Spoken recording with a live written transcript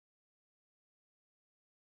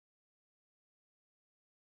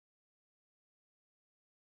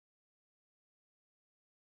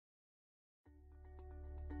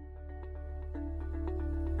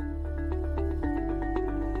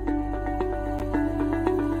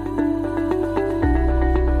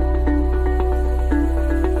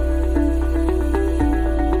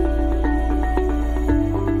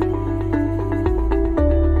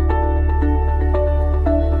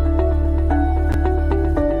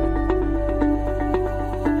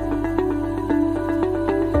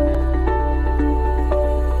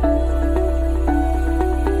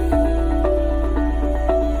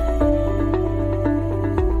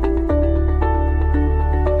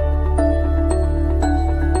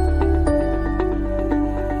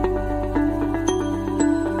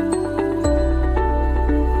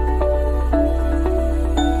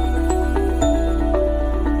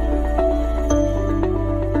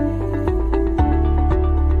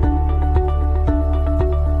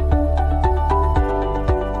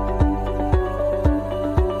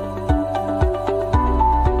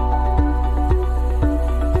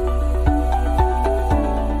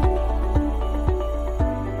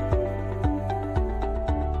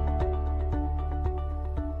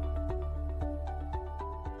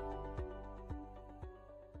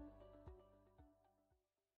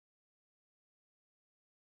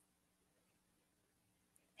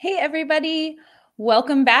Hey everybody,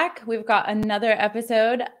 welcome back. We've got another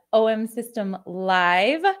episode, OM System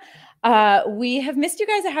Live. We have missed you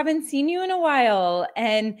guys. I haven't seen you in a while.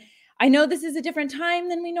 And I know this is a different time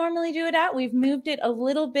than we normally do it at. We've moved it a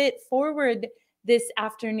little bit forward this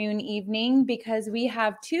afternoon, evening, because we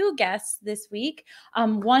have two guests this week.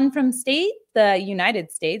 One from the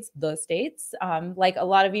United States, like a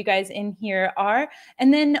lot of you guys in here are.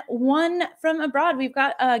 And then one from abroad. We've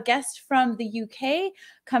got a guest from the UK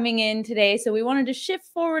coming in today. So we wanted to shift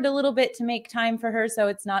forward a little bit to make time for her so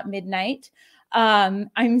it's not midnight.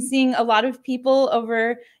 I'm seeing a lot of people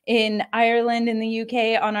over in Ireland and the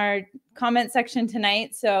UK on our comment section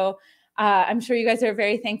tonight. So I'm sure you guys are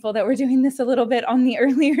very thankful that we're doing this a little bit on the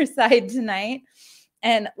earlier side tonight.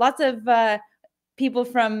 And lots of people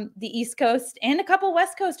from the East Coast and a couple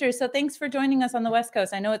West Coasters. So thanks for joining us on the West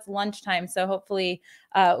Coast. I know it's lunchtime, so hopefully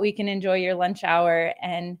we can enjoy your lunch hour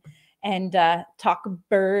and talk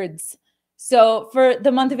birds. So for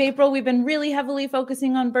the month of April, we've been really heavily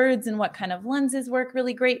focusing on birds and what kind of lenses work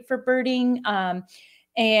really great for birding.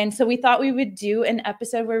 And so we thought we would do an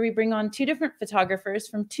episode where we bring on two different photographers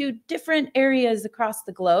from two different areas across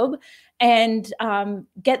the globe and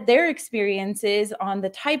get their experiences on the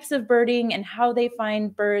types of birding and how they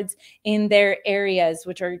find birds in their areas,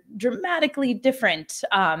 which are dramatically different.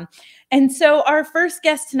 And so our first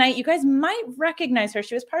guest tonight, you guys might recognize her.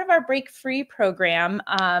 She was part of our Break Free program.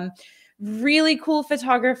 Really cool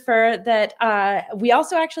photographer that we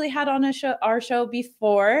also actually had on our show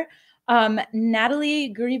before.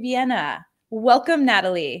 Natalie Grybiene. Welcome,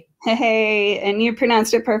 Natalie. Hey, and you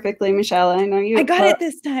pronounced it perfectly, Michelle. I know you. I got it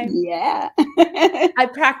this time. Yeah. I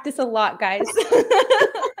practice a lot, guys.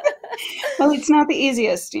 Well, it's not the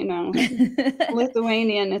easiest, you know.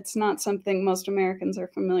 Lithuanian, it's not something most Americans are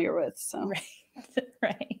familiar with. So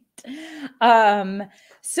Right.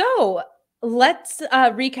 So let's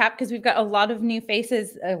recap, because we've got a lot of new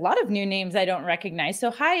faces, a lot of new names I don't recognize.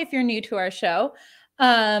 So hi, if you're new to our show.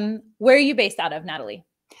 Where are you based out of, Natalie?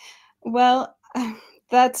 Well,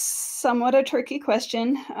 that's somewhat a tricky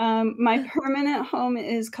question. My permanent home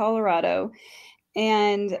is Colorado.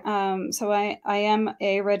 And so I am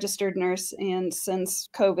a registered nurse. And since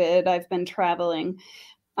COVID, I've been traveling.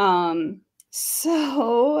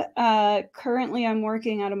 So currently I'm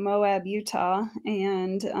working out of Moab, Utah,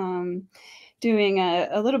 and doing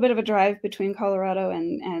a little bit of a drive between Colorado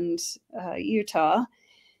and Utah.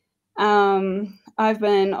 I've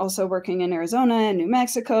been also working in Arizona and New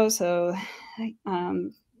Mexico. So,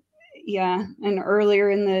 yeah. And earlier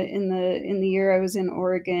in the year, I was in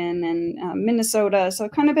Oregon and Minnesota. So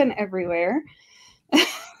kind of been everywhere.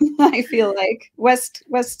 I feel like west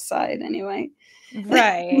side anyway.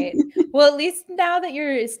 Right. Well, at least now that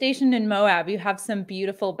you're stationed in Moab, you have some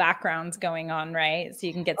beautiful backgrounds going on, right? So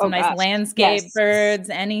you can get some nice landscape, birds,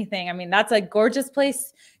 anything. I mean, that's a gorgeous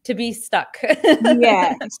place to be stuck.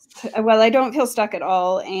 Yes. Well, I don't feel stuck at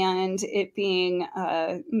all. And it being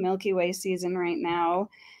Milky Way season right now,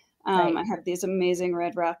 right. I have these amazing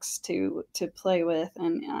red rocks to play with.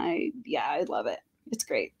 And I love it. It's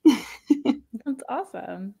great. That's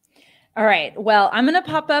awesome. All right. Well, I'm going to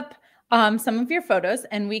pop up some of your photos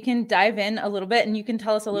and we can dive in a little bit, and you can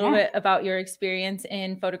tell us a little bit about your experience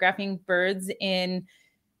in photographing birds in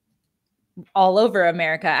all over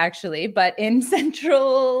America, actually, but in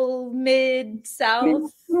central, mid,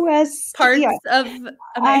 south, west parts of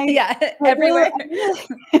America. Everywhere.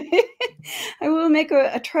 I will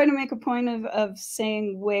try to make a point of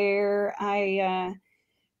saying where I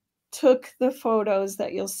took the photos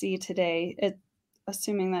that you'll see today.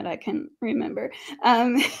 Assuming that I can remember.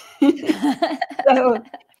 So,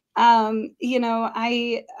 you know,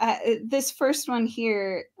 this first one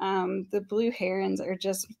here, the blue herons are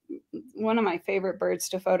just one of my favorite birds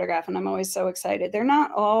to photograph, and I'm always so excited. They're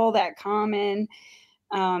not all that common,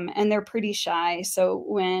 and they're pretty shy. So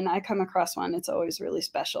when I come across one, it's always really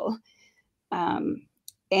special.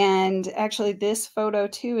 And actually this photo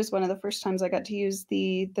too is one of the first times I got to use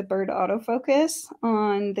the bird autofocus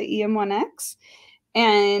on the EM1X.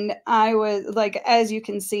 And I was like, as you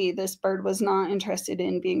can see, this bird was not interested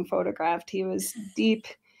in being photographed. He was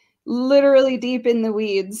literally deep in the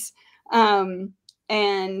weeds. And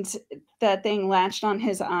that thing latched on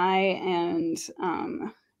his eye. And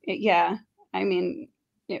I mean,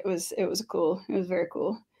 it was cool. It was very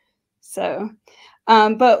cool. So,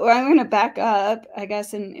 but I'm going to back up, I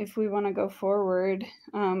guess. And if we want to go forward,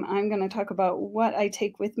 I'm going to talk about what I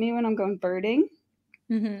take with me when I'm going birding.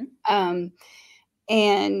 Mm-hmm.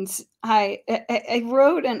 And I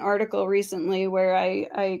wrote an article recently where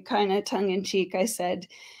I kind of tongue in cheek, I said,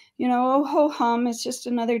 you know, oh ho hum, it's just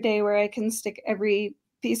another day where I can stick every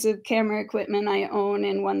piece of camera equipment I own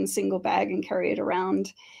in one single bag and carry it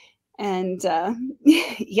around. And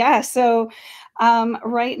yeah, so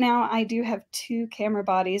right now I do have 2 camera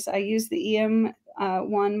bodies. I use the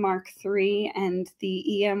EM1 Mark III and the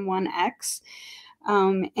EM1X.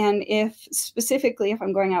 And specifically if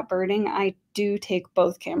I'm going out birding, I do take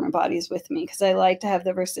both camera bodies with me because I like to have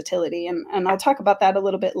the versatility. And I'll talk about that a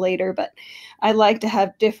little bit later, but I like to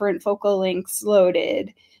have different focal lengths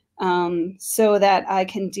loaded so that I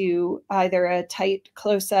can do either a tight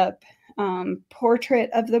close-up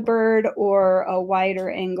portrait of the bird or a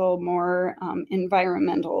wider angle, more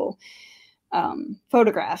environmental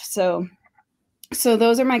photograph. So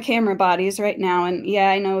those are my camera bodies right now. And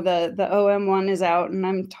yeah, I know the OM1 is out and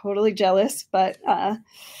I'm totally jealous, but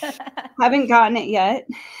haven't gotten it yet.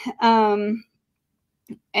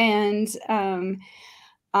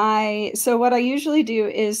 So what I usually do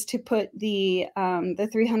is to put the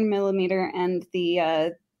 300 millimeter and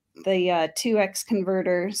the 2x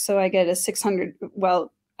converter. So I get a 600,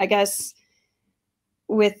 well, I guess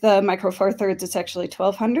with the micro four thirds, it's actually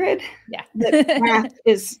 1200. Yeah. The math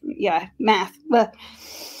is, yeah, math. But,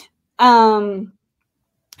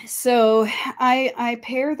 so I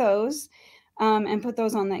pair those and put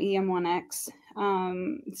those on the EM1X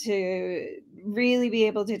to really be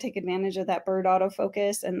able to take advantage of that bird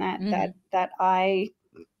autofocus and that eye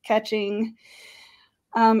catching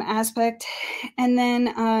aspect. And then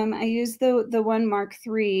I use the 1 Mark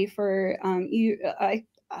III for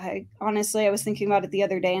I honestly, I was thinking about it the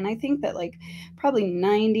other day, and I think that like probably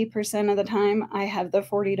 90% of the time I have the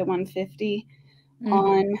 40 to 150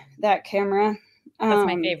 on that camera. That's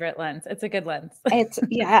my favorite lens. It's a good lens. It's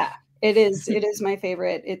yeah, it is. It is my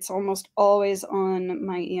favorite. It's almost always on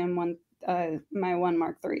my EM1, my 1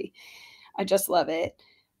 Mark III. I just love it.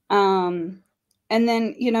 And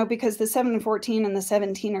then, you know, because the 7 and 14 and the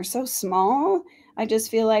 17 are so small, I just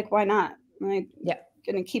feel like, why not? I'm going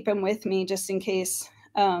to keep them with me just in case.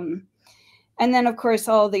 And then of course,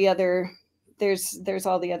 all the other, there's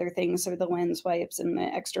all the other things, or the lens wipes and the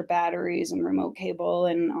extra batteries and remote cable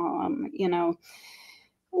and, you know,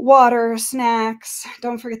 water, snacks.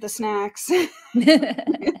 Don't forget the snacks.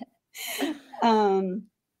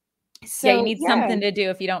 So yeah, you need something to do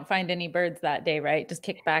if you don't find any birds that day, right? Just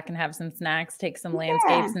kick back and have some snacks, take some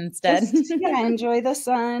landscapes instead. Enjoy the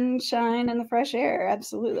sunshine and the fresh air.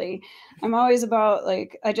 Absolutely. I'm always about,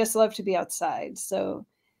 like, I just love to be outside. So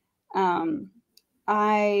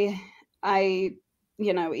I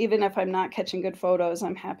you know, even if I'm not catching good photos,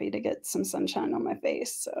 I'm happy to get some sunshine on my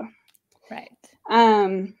face. So right.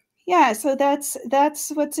 Yeah, so that's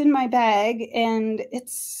what's in my bag, and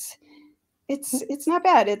it's not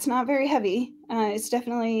bad. It's not very heavy. It's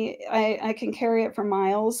definitely, I can carry it for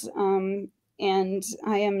miles. And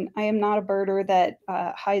I am not a birder that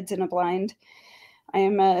hides in a blind. I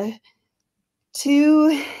am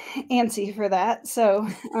too antsy for that. So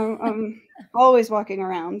I'm always walking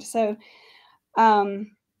around. So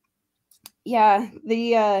yeah,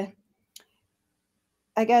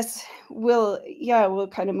 I guess we'll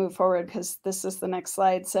kind of move forward because this is the next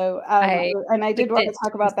slide. So and I did want to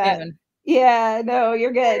talk about that. Yeah, no,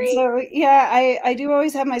 you're good. Sorry. So yeah, I do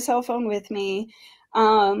always have my cell phone with me.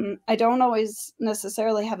 I don't always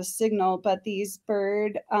necessarily have a signal, but these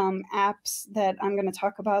bird apps that I'm going to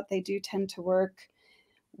talk about, they do tend to work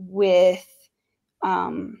with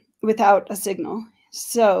without a signal.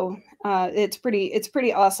 So it's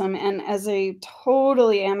pretty awesome. And as a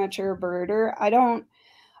totally amateur birder, I don't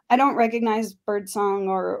recognize bird song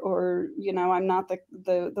or you know, I'm not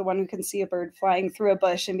the one who can see a bird flying through a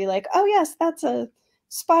bush and be like, oh yes, that's a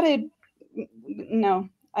spotted. No,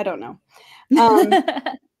 I don't know.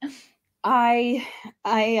 I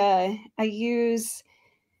use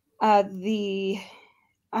a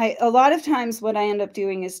lot of times what I end up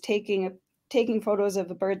doing is taking photos of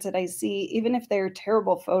the birds that I see, even if they're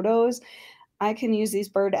terrible photos. I can use these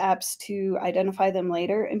bird apps to identify them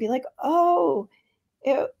later and be like, oh,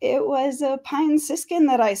 it was a pine siskin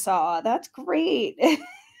that I saw. That's great.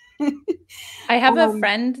 I have a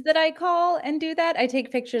friend that I call and do that. I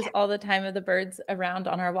take pictures all the time of the birds around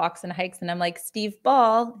on our walks and hikes, and I'm like, Steve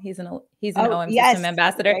Ball, he's an OM System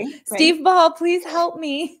ambassador. Right. Steve Ball, please help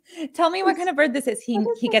me. Tell me what kind of bird this is.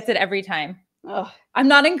 He gets it every time. Oh. I'm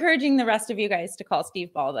not encouraging the rest of you guys to call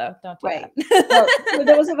Steve Ball, though. Don't do that. Well, for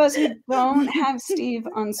those of us who don't have Steve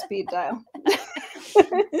on speed dial,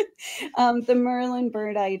 the Merlin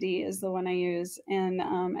Bird ID is the one I use, and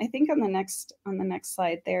I think on the next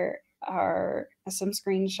slide there are some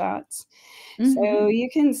screenshots, so you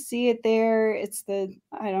can see it there. It's the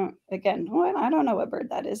I don't know what bird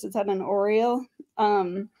that is. Is that an oriole?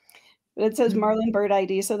 It says Mhm. Marlin Bird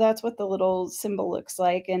ID, so that's what the little symbol looks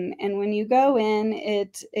like. And when you go in,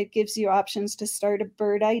 it gives you options to start a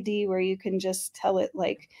bird ID where you can just tell it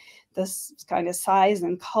like this kind of size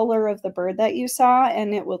and color of the bird that you saw,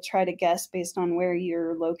 and it will try to guess based on where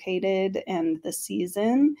you're located and the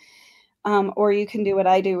season. Or you can do what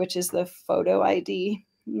I do, which is the photo ID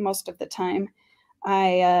most of the time.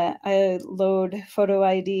 I load photo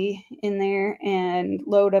ID in there and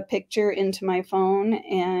load a picture into my phone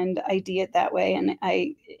and ID it that way, and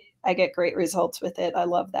I get great results with it. I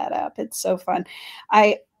love that app. It's so fun.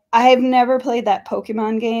 I've never played that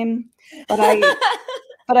Pokemon game, but I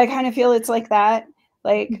kind of feel it's like that.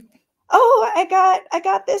 Like, oh, I got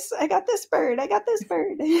this bird. I got this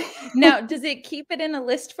bird. Now, does it keep it in a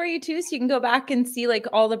list for you too, so you can go back and see like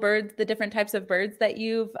all the birds, the different types of birds that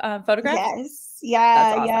you've photographed? Yes. That's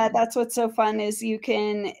Yeah, awesome. that's what's so fun is you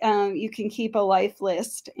can keep a life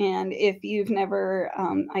list, and if you've never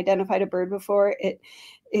identified a bird before,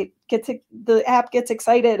 the app gets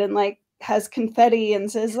excited and like has confetti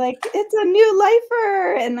and says like it's a new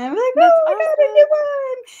lifer, and I'm like, That's oh, I got a awesome. new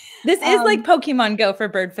This is one. like Pokemon Go for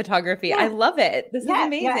bird photography. I Yeah, love it. This is yeah,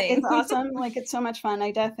 it's amazing. awesome. Like it's so much fun. I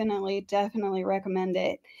definitely recommend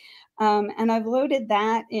it. And I've loaded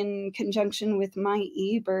that in conjunction with my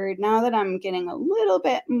eBird. Now that I'm getting a little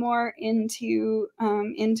bit more into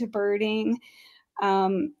birding,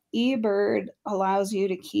 eBird allows you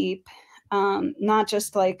to keep not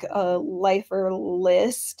just like a lifer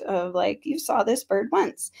list of like you saw this bird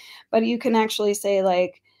once, but you can actually say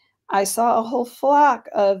like I saw a whole flock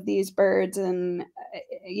of these birds, and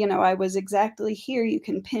I was exactly here. You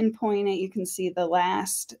can pinpoint it. You can see the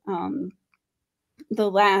last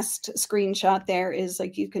screenshot there is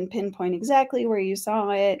like you can pinpoint exactly where you saw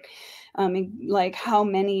it, like how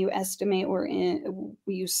many you estimate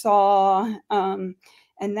you saw, and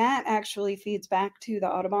that actually feeds back to the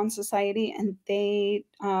Audubon Society, and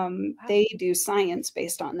Wow. they do science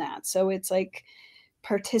based on that. So it's like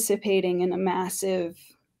participating in a massive,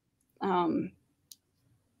 um,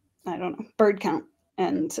 I don't know, bird count,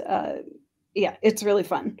 and yeah, it's really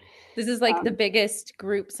fun. This is like the Um, biggest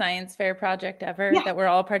group science fair project ever yeah, that we're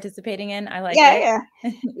all participating in. I like yeah, it.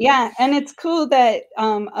 yeah. Yeah, and it's cool that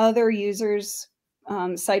other users'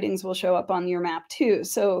 sightings will show up on your map too.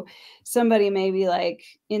 So somebody may be like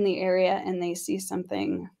in the area and they see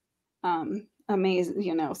something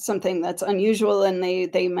amazing, something that's unusual, and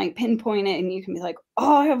they might pinpoint it, and you can be like,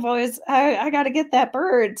 oh, I got to get that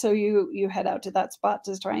bird. So you head out to that spot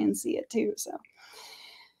to try and see it too. So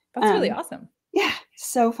That's really um, awesome. yeah,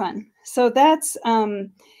 so fun. So that's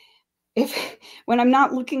if when I'm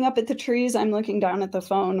not looking up at the trees, I'm looking down at the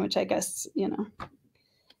phone, which I guess,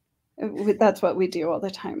 that's what we do all the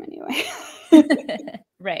time anyway.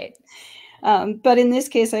 Right. But in this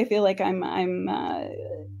case, I feel like I'm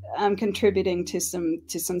contributing to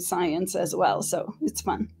some science as well, so it's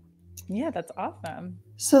fun. Yeah, that's awesome.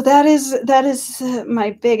 So that is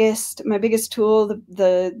my biggest tool.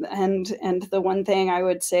 And the one thing I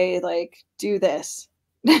would say, like, do this,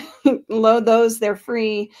 load those. They're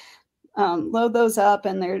free. Load those up,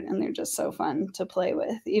 and they're just so fun to play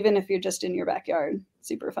with, even if you're just in your backyard.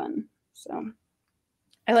 Super fun. So,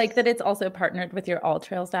 I like that it's also partnered with your All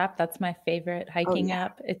Trails app. That's my favorite oh hiking yeah,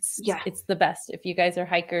 app. It's yeah, it's the best. If you guys are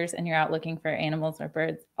hikers and you're out looking for animals or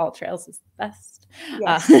birds, All Trails is the best.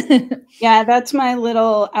 yes, yeah. That's my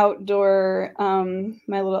little outdoor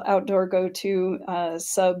go-to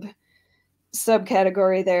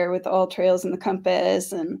subcategory there, with All Trails and the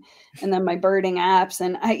compass, and then my birding apps.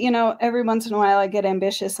 And every once in a while I get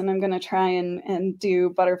ambitious and I'm going to try and do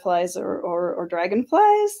butterflies or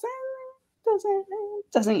dragonflies.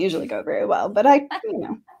 Doesn't usually go very well, but I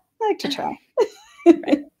like to try.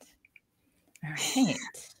 Right. All right.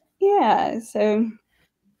 Yeah. So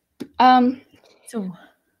um So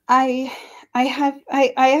I I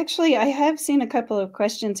have seen a couple of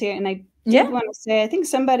questions here, and I did yeah. want to say I think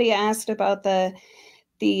somebody asked about the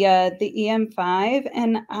EM5,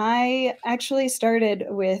 and I actually started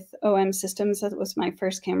with OM Systems. That was my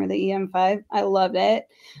first camera, the EM5. I loved it.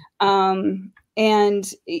 And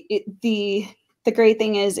the great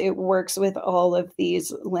thing is it works with all of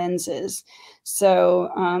these lenses. So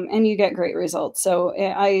and you get great results. So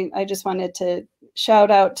I just wanted to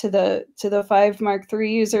shout out to the 5 Mark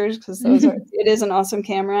III users, because it is an awesome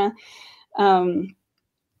camera. Um,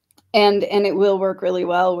 and it will work really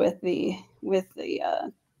well with the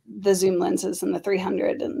zoom lenses and the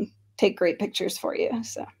 300, and take great pictures for you.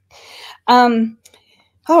 So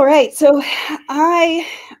all right, so I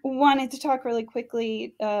wanted to talk really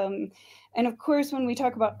quickly, and of course when we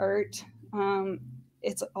talk about art,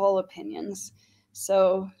 it's all opinions.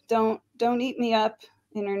 So don't eat me up,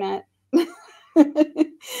 internet.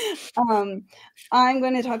 I'm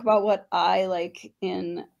going to talk about what I like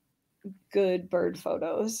in good bird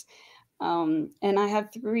photos. And I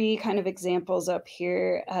have 3 kind of examples up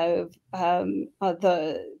here of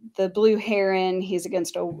the blue heron. He's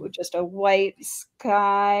against just a white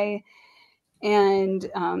sky, and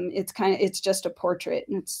it's just a portrait.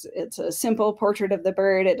 And it's a simple portrait of the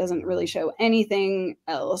bird. It doesn't really show anything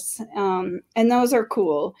else, and those are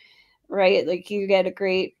cool, right? Like you get a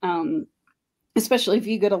great, especially if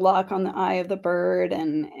you get a lock on the eye of the bird,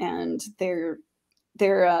 and they're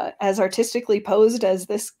as artistically posed as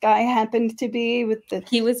this guy happened to be with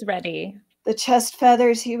he was ready. The chest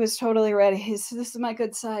feathers. He was totally ready. This is my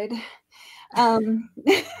good side. And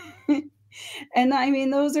I mean,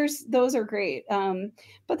 those are great.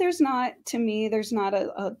 But there's not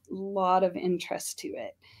a lot of interest to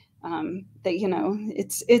it. That, you know,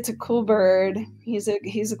 it's a cool bird. He's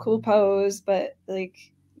a cool pose, but like,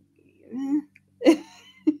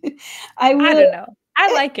 I don't know.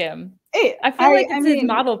 I like him. I feel like it's his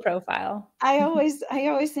model profile. I always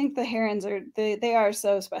think the herons they are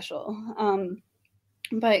so special.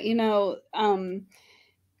 But you know,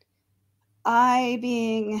 I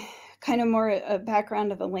being kind of more a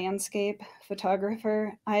background of a landscape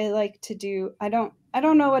photographer, I like to do, I don't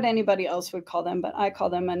know what anybody else would call them, but I call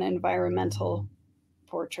them an environmental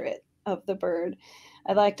portrait of the bird.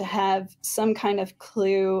 I like to have some kind of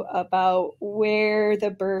clue about where the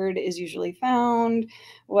bird is usually found,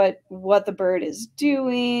 what the bird is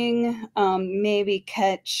doing, maybe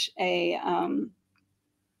catch a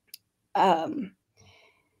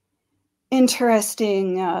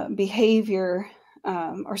interesting behavior,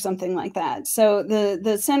 or something like that. So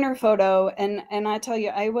the center photo, and I tell you,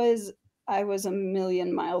 I was a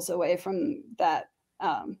million miles away from that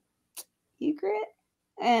egret,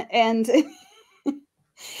 and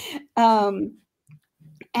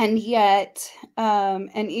and yet,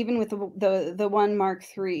 and even with the one Mark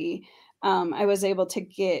III, I was able to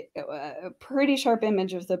get a pretty sharp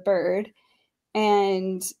image of the bird,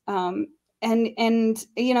 and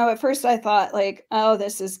you know, at first I thought like, oh,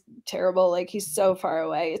 this is terrible. Like he's so far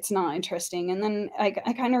away. It's not interesting. And then I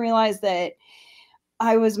kind of realized that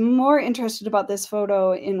I was more interested about this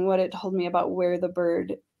photo in what it told me about where the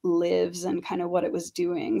bird lives and kind of what it was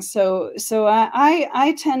doing. So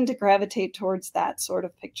I tend to gravitate towards that sort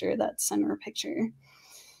of picture, that center picture.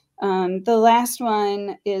 The last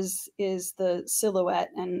one is the silhouette.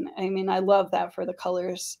 And I mean, I love that for the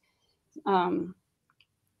colors. And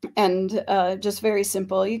just very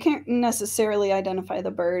simple. You can't necessarily identify the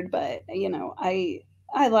bird, but you know, I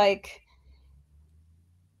like,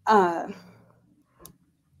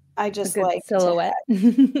 I just like silhouette.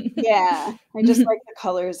 Yeah, I just like the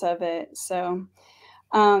colors of it. So,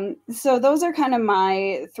 so those are kind of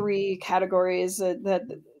my 3 categories that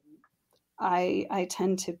I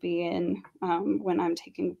tend to be in when I'm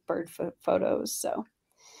taking bird photos. So,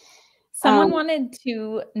 someone wanted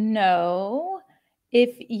to know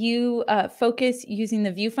if you focus using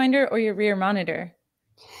the viewfinder or your rear monitor.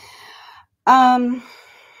 I'm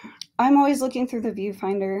always looking through the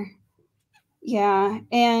viewfinder. Yeah,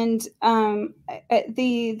 and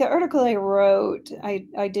the article I wrote,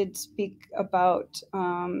 I did speak about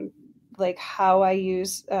like how I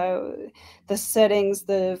use the settings,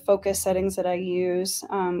 the focus settings that I use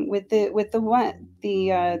with the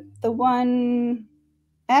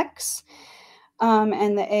 1X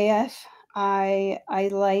and the AF. I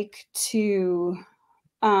like to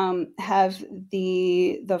have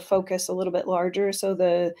the focus a little bit larger, so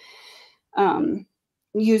the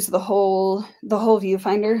use the whole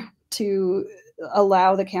viewfinder to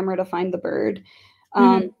allow the camera to find the bird.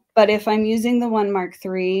 But if I'm using the one Mark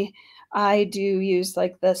III, I do use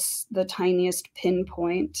like the tiniest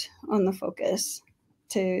pinpoint on the focus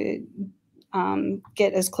to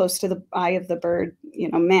get as close to the eye of the bird, you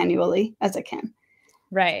know, manually as I can.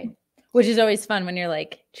 Right. Which is always fun when you're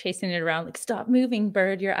like chasing it around, like, stop moving,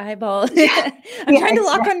 bird, your eyeball. I'm trying to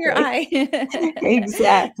lock on your eye.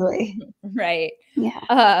 Exactly. Right.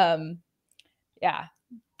 Yeah. Yeah.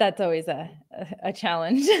 That's always a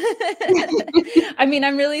challenge. I mean,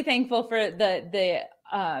 I'm really thankful for the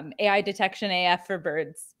AI detection AF for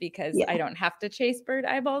birds, because I don't have to chase bird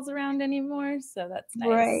eyeballs around anymore. So that's nice.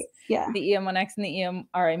 Right. Yeah. The EM1X and the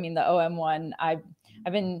the OM1,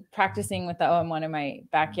 I've been practicing with the OM1 in my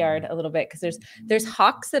backyard a little bit, because there's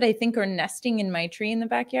hawks that I think are nesting in my tree in the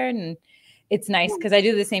backyard, and it's nice because I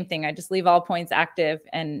do the same thing. I just leave all points active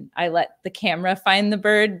and I let the camera find the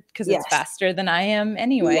bird, because it's faster than I am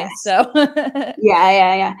anyway. Yes. So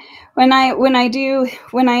yeah. When I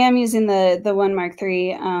am using the one Mark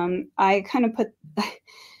III, I kind of put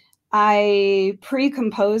I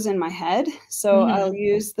pre-compose in my head. So I'll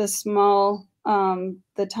use the small,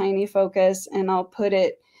 the tiny focus, and I'll put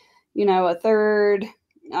it, you know, a third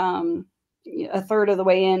of the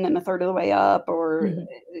way in and a third of the way up, or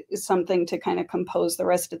something to kind of compose the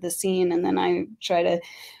rest of the scene. And then I try to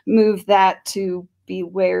move that to be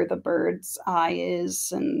where the bird's eye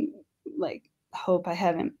is, and like hope I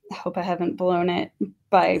haven't blown it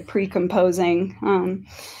by pre-composing.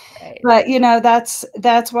 Right. But you know, that's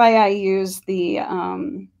why I use the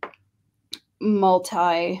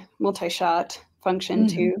multi-shot function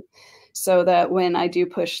too, so that when I do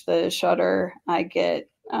push the shutter, I get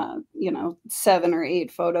you know, 7 or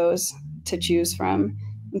 8 photos to choose from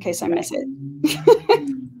in case I miss it.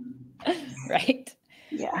 Right.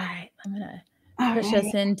 Yeah. All right. I'm gonna push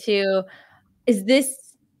us into. Is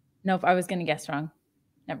this? Nope. I was gonna guess wrong.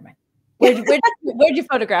 Never mind. Where'd you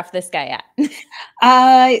photograph this guy at?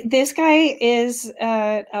 This guy is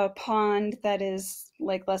at a pond that is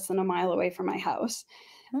like less than a mile away from my house.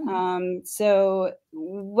 So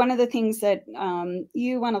one of the things that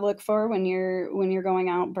you want to look for when you're going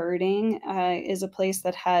out birding is a place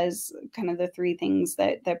that has kind of the 3 things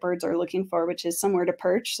that birds are looking for, which is somewhere to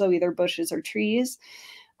perch, so either bushes or trees,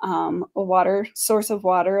 a source of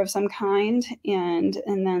water of some kind, and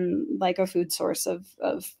then like a food source of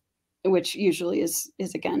which usually is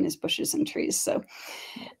bushes and trees. So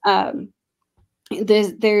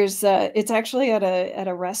there's it's actually at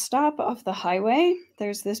a rest stop off the highway.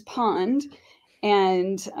 There's this pond,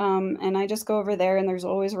 and I just go over there, and there's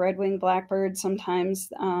always red-winged blackbirds. Sometimes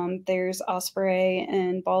there's osprey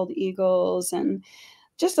and bald eagles, and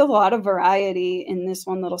just a lot of variety in this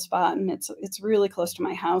one little spot. And it's really close to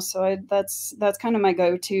my house, so that's kind of my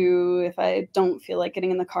go-to. If I don't feel like getting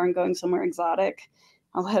in the car and going somewhere exotic,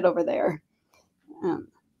 I'll head over there.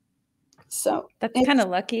 So that's kind of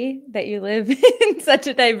lucky that you live in such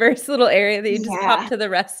a diverse little area that you just pop to the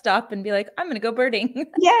rest stop and be like, I'm going to go birding.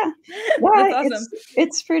 Yeah. That's awesome.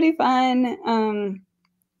 It's pretty fun. And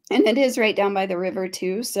it is right down by the river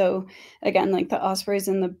too. So again, like the ospreys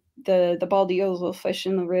and the bald eagles will fish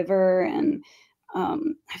in the river. And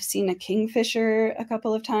I've seen a kingfisher a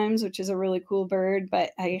couple of times, which is a really cool bird,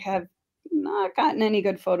 but I have not gotten any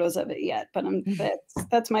good photos of it yet, but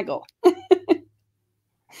that's my goal.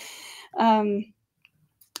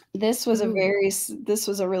 This was a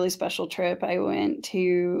really special trip. I went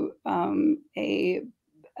to a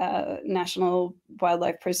National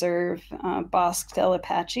Wildlife Preserve, Bosque del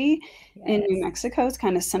Apache in New Mexico. It's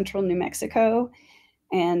kind of central New Mexico.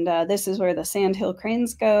 And this is where the sandhill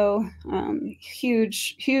cranes go.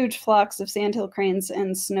 Huge flocks of sandhill cranes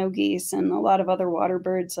and snow geese and a lot of other water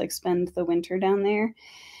birds like spend the winter down there.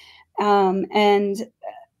 And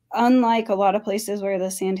unlike a lot of places where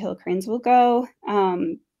the sandhill cranes will go,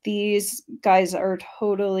 these guys are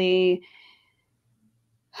totally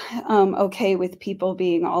okay with people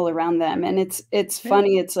being all around them. And it's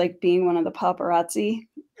funny. It's like being one of the paparazzi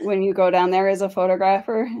when you go down there as a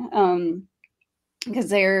photographer, because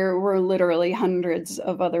there were literally hundreds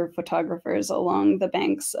of other photographers along the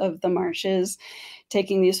banks of the marshes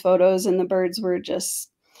taking these photos, and the birds were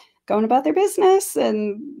just going about their business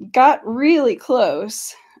and got really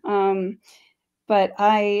close. But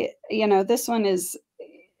this one is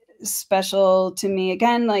special to me.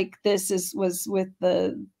 Again, like this was with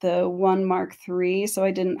the 1 Mark III, so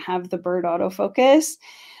I didn't have the bird autofocus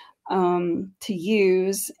to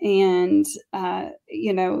use, and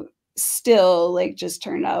still like just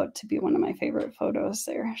turned out to be one of my favorite photos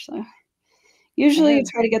there. So usually you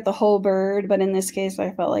try to get the whole bird, but in this case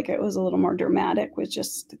I felt like it was a little more dramatic with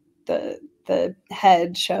just the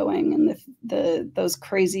head showing and those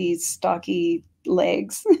crazy stocky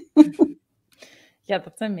legs. Yeah,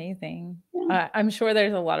 that's amazing. Yeah. I'm sure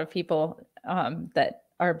there's a lot of people that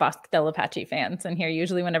are Bosque del Apache fans in here.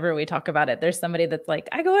 Usually whenever we talk about it, there's somebody that's like,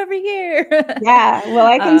 I go every year. Yeah, well,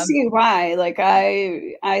 I can see why. Like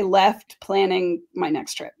I left planning my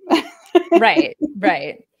next trip. Right.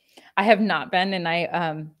 I have not been, and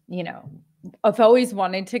I I've always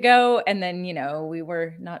wanted to go, and then we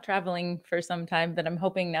were not traveling for some time, but I'm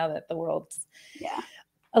hoping now that the world's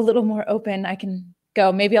a little more open, I can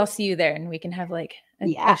go. Maybe I'll see you there and we can have like a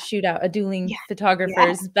shootout, a dueling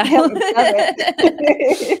photographers battle.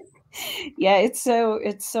 Yeah, it's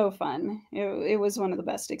so fun. It was one of the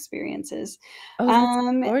best experiences. Oh,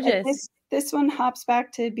 that's gorgeous. This one hops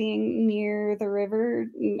back to being near the river,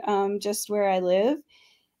 just where I live.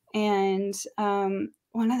 And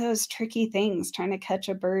one of those tricky things, trying to catch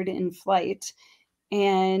a bird in flight.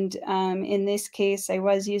 And in this case, I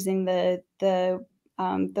was using the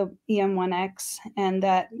EM1X, and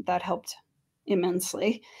that helped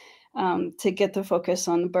immensely. to get the focus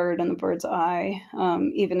on the bird and the bird's eye,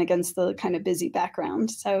 even against the kind of busy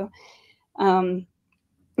background. So,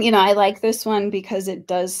 you know, I like this one because it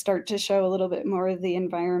does start to show a little bit more of the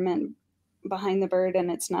environment behind the bird, and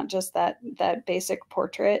it's not just that basic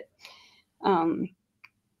portrait. Yeah.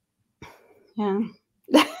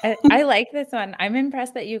 I like this one. I'm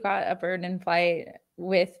impressed that you got a bird in flight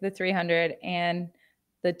with the 300 and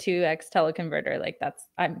the 2x teleconverter. Like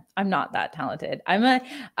I'm not that talented.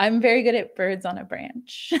 I'm very good at birds on a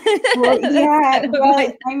branch. Well, yeah.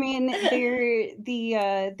 Well, I mean,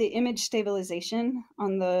 the image stabilization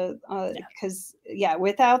on the because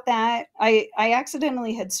without that, I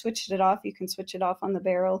accidentally had switched it off. You can switch it off on the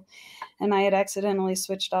barrel, and I had accidentally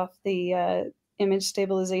switched off the image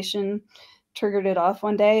stabilization, triggered it off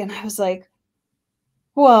one day, and I was like,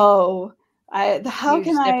 whoa. How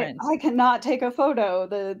can I cannot take a photo.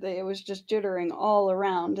 It was just jittering all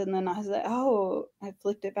around. And then I was like, oh, I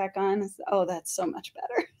flipped it back on. Oh, that's so much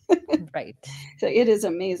better. Right. So it is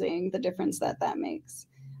amazing the difference that makes.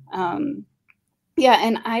 Yeah.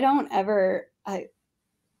 And I don't ever,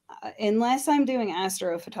 unless I'm doing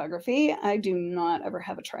astrophotography, I do not ever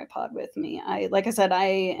have a tripod with me. Like I said, I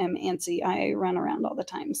am antsy. I run around all the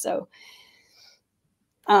time. So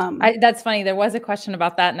that's funny. There was a question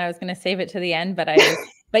about that, and I was going to save it to the end, but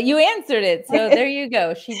you answered it. So there you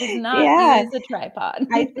go. She does not use a tripod.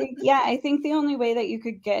 I think the only way that you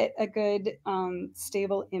could get a good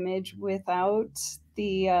stable image without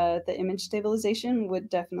the image stabilization would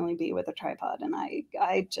definitely be with a tripod, and I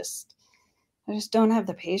just don't have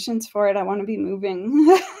the patience for it. I want to be moving.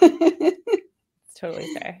 It's totally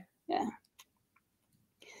fair. Yeah.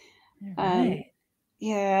 All right.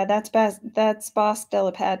 Yeah, that's Boss Del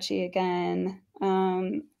Apache again.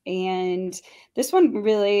 And this one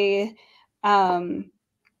really, it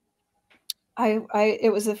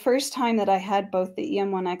was the first time that I had both the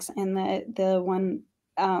EM1X and the one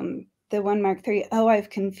Mark III. Oh, I've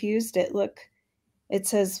confused it. Look, it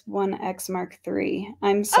says 1X Mark III.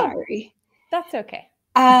 I'm sorry. Oh, that's okay.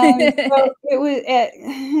 So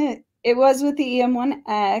it was with the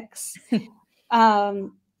EM1X.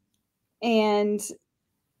 And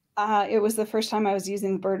it was the first time I was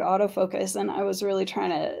using the bird autofocus, and I was really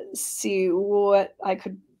trying to see what I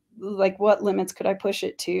could, like, what limits could I push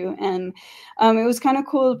it to. And it was kind of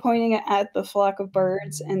cool pointing it at the flock of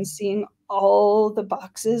birds and seeing all the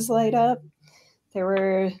boxes light up. There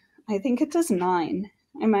were, I think it does 9.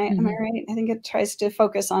 Am I right? I think it tries to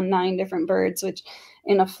focus on 9 different birds, which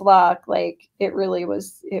in a flock, like, it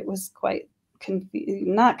was quite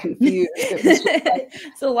not confused. It was just like,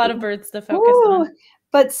 it's a lot of birds to focus on.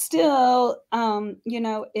 But still, you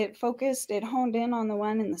know, it honed in on the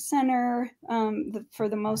one in the center for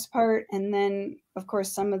the most part. And then, of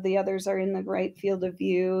course, some of the others are in the right field of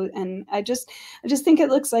view. And I just think it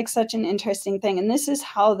looks like such an interesting thing. And this is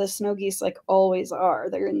how the snow geese, like, always are.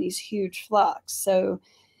 They're in these huge flocks. So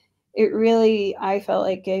it really, I felt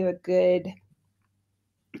like, gave a good,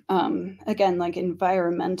 again, like,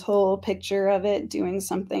 environmental picture of it, doing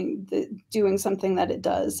something that it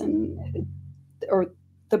does, or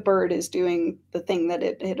the bird is doing the thing that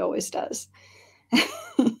it always does.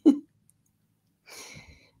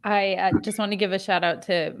 I just want to give a shout out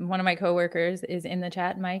to one of my coworkers is in the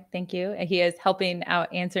chat, Mike. Thank you. He is helping out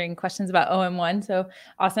answering questions about OM1. So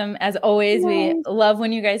awesome. As always, nice. We love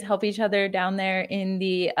when you guys help each other down there in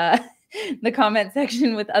the comment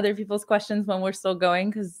section with other people's questions when we're still going,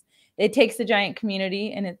 because it takes a giant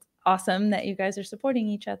community, and it's awesome that you guys are supporting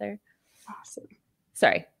each other. Awesome.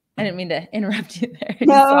 Sorry. I didn't mean to interrupt you there.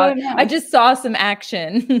 No. I just saw some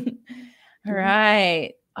action. All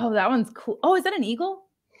right. Oh, that one's cool. Oh, is that an eagle?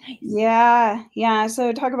 Nice. Yeah.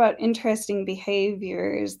 So talk about interesting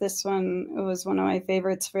behaviors. This one was one of my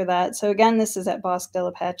favorites for that. So again, this is at Bosque del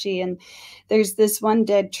Apache, and there's this one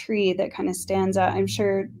dead tree that kind of stands out. I'm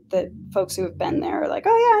sure that folks who have been there are like, oh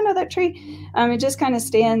yeah, I know that tree. It just kind of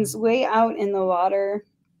stands way out in the water,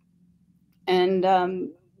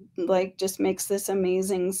 and like, just makes this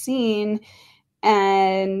amazing scene.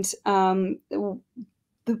 And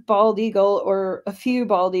the bald eagle, or a few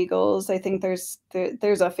bald eagles, I think there's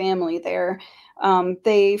a family there.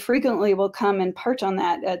 They frequently will come and perch on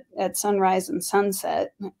that at sunrise and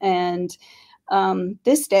sunset. And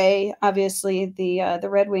this day, obviously, the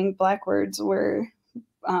red-winged blackbirds were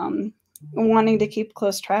wanting to keep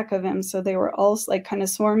close track of him, so they were all, like, kind of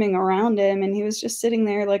swarming around him, and he was just sitting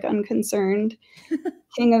there, like, unconcerned,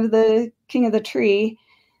 king of the tree.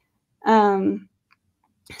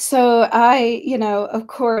 So you know, of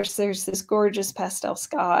course, there's this gorgeous pastel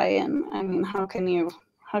sky, and I mean, how can you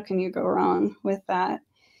go wrong with that?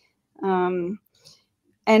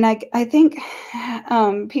 and I think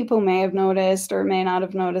people may have noticed or may not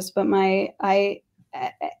have noticed, but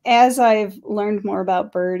as I've learned more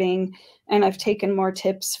about birding and I've taken more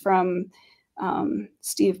tips from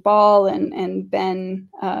Steve Ball and Ben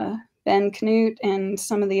Knut and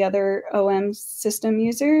some of the other OM system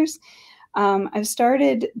users, I've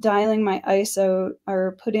started dialing my ISO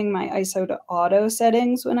or putting my ISO to auto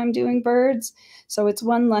settings when I'm doing birds. So it's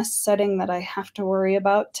one less setting that I have to worry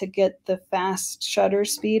about to get the fast shutter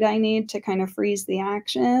speed I need to kind of freeze the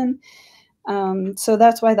action. So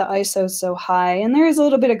that's why the ISO is so high. And there is a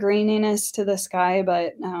little bit of graininess to the sky,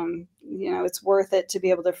 but you know, it's worth it to be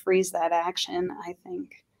able to freeze that action, I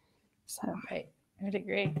think. So right, I would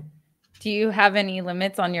agree. Do you have any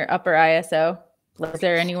limits on your upper ISO? Is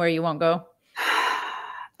there anywhere you won't go?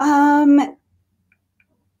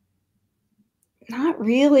 Not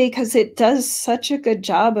really, because it does such a good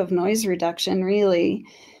job of noise reduction, really.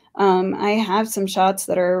 I have some shots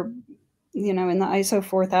that are, you know, in the ISO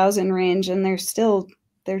 4000 range, and they're still,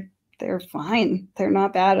 they're fine. They're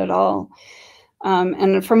not bad at all.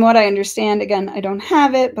 And from what I understand, again, I don't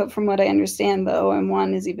have it, but from what I understand, the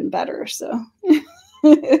OM1 is even better. So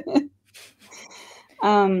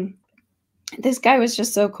this guy was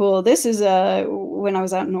just so cool. This is when I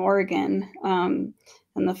was out in Oregon, and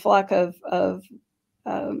the flock of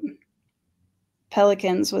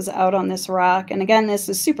pelicans was out on this rock. And again, this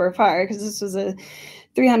is super far because this was a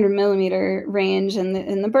 300 millimeter range, and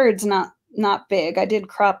the bird's not big. I did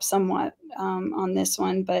crop somewhat on this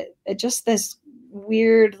one, but it just this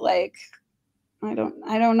weird, like, I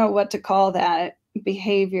don't know what to call that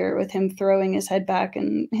behavior with him throwing his head back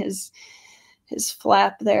and his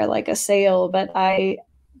flap there like a sail. But I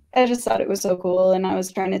just thought it was so cool, and I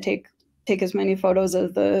was trying to take as many photos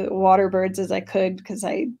of the water birds as I could, because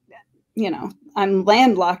you know, I'm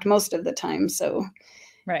landlocked most of the time, so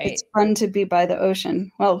right, it's fun to be by the ocean.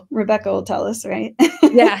 Well, Rebecca will tell us, right?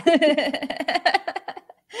 Yeah.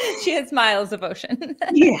 She has miles of ocean.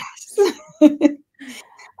 Yes.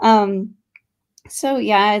 So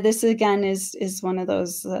yeah, this again is one of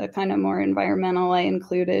those kind of more environmental. I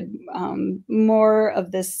included more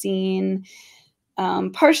of the scene,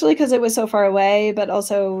 partially because it was so far away, but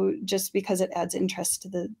also just because it adds interest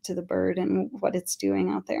to the bird and what it's doing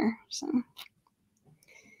out there. So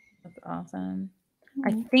that's awesome.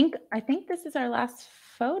 I think this is our last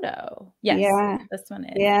photo. Yes, yeah, this one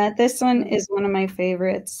is. Yeah, this one is one of my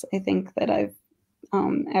favorites, I think, that I've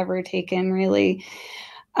ever taken, really.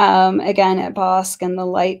 Again, at Bosque and the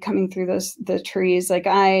light coming through the trees. Like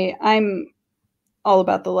I'm all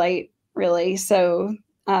about the light, really. So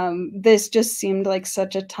this just seemed like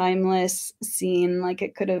such a timeless scene, like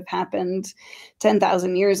it could have happened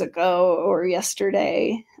 10,000 years ago or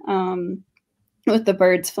yesterday, with the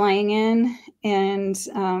birds flying in and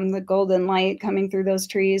the golden light coming through those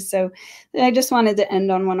trees. So I just wanted to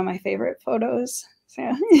end on one of my favorite photos.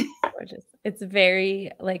 So gorgeous. It's very,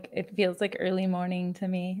 like, it feels like early morning to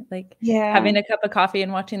me, like yeah, having a cup of coffee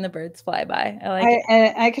and watching the birds fly by. I like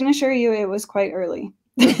it. I can assure you it was quite early.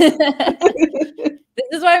 This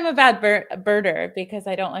is why I'm a bad birder, because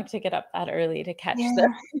I don't like to get up that early to catch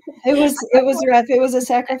them. It was rough. It was a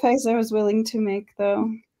sacrifice I was willing to make, though.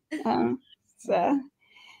 So,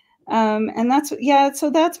 and that's, yeah, so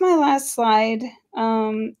that's my last slide.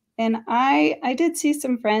 And I did see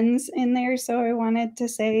some friends in there, so I wanted to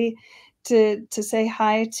say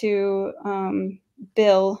hi to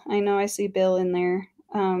Bill. I know I see Bill in there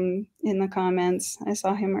in the comments. I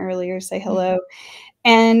saw him earlier. Say hello.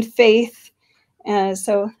 And Faith.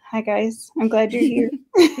 So hi guys. I'm glad you're here.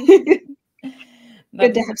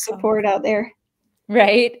 Good to have support out there.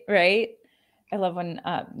 Right, right. I love when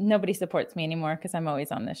nobody supports me anymore, because I'm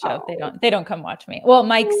always on this show. Oh. They don't come watch me. Well,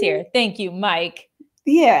 Mike's here. Thank you, Mike.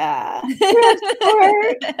 Yeah.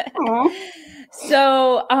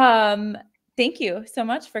 So thank you so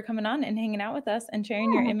much for coming on and hanging out with us and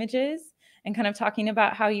sharing your images and kind of talking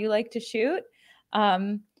about how you like to shoot.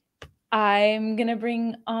 I'm gonna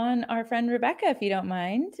bring on our friend Rebecca, if you don't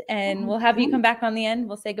mind, and we'll have you come back on the end.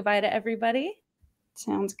 We'll say goodbye to everybody.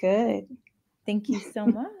 Sounds good. Thank you so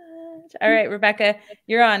much. All right, Rebecca,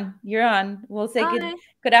 you're on. We'll say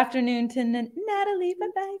good afternoon to Natalie.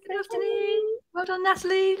 Bye-bye. Good afternoon. Well done,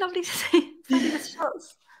 Natalie. Lovely to see. Fabulous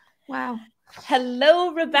shots. Wow.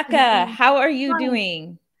 Hello, Rebecca. How are you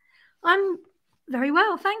doing? I'm very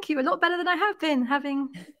well, thank you. A lot better than I have been, having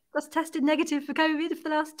just tested negative for COVID for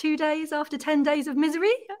the last 2 days after 10 days of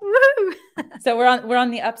misery. Woo! So we're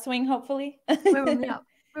on the upswing, hopefully. We're on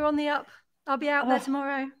the up. I'll be out there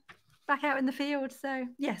tomorrow, back out in the field. So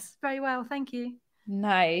yes, very well, thank you.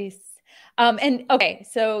 Nice. And okay,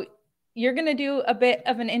 so you're gonna do a bit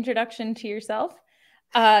of an introduction to yourself.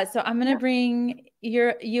 So I'm gonna bring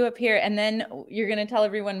you up here, and then you're gonna tell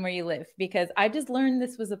everyone where you live, because I just learned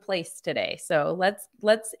this was a place today. So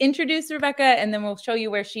let's introduce Rebecca, and then we'll show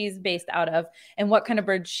you where she's based out of and what kind of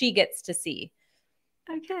birds she gets to see.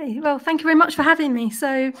 Okay, well, thank you very much for having me.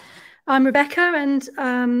 So I'm Rebecca, and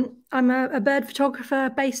I'm a bird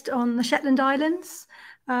photographer based on the Shetland Islands,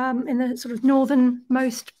 in the sort of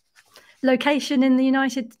northernmost location in the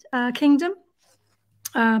United Kingdom.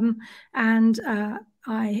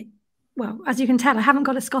 Well, as you can tell, I haven't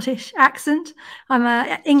got a Scottish accent.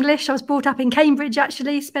 I'm English. I was brought up in Cambridge,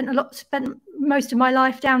 actually. Spent most of my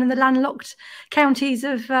life down in the landlocked counties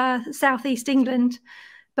of southeast England.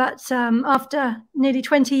 But after nearly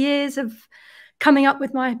 20 years of coming up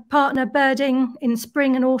with my partner birding in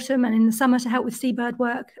spring and autumn and in the summer to help with seabird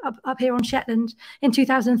work up here on Shetland, in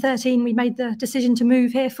 2013, we made the decision to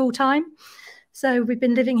move here full time. So we've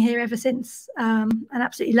been living here ever since, and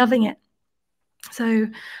absolutely loving it. So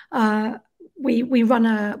we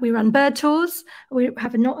run bird tours. We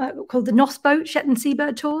have a called the Nos boat, Shetland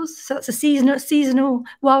Seabird Tours. So that's a seasonal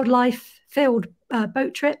wildlife filled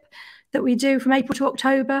boat trip that we do from April to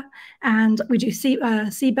October, and we do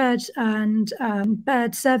seabird and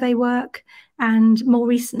bird survey work. And more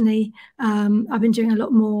recently, I've been doing a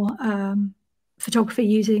lot more photography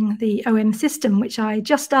using the OM system, which I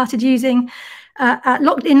just started using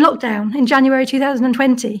in lockdown in January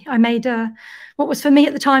 2020. I made what was for me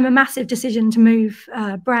at the time a massive decision to move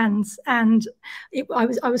brands, and I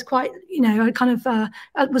was quite, I kind of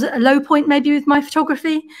was at a low point maybe with my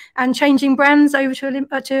photography, and changing brands over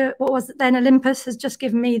to what was then Olympus has just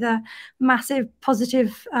given me the massive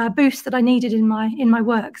positive boost that I needed in my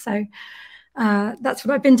work. So that's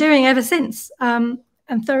what I've been doing ever since.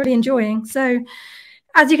 I'm thoroughly enjoying. So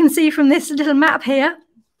as you can see from this little map here,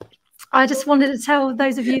 I just wanted to tell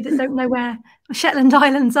those of you that don't know where Shetland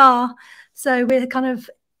Islands are. So we're kind of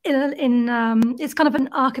it's kind of an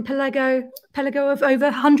archipelago of over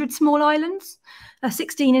 100 small islands,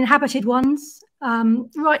 16 inhabited ones,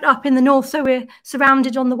 right up in the north. So we're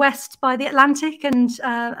surrounded on the west by the Atlantic, and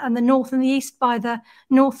the north and the east by the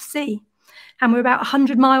North Sea. And we're about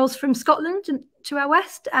 100 miles from Scotland to our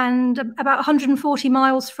west, and about 140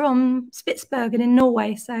 miles from Spitsbergen in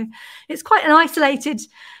Norway. So it's quite an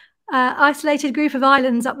isolated group of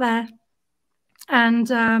islands up there. And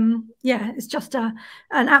yeah, it's just an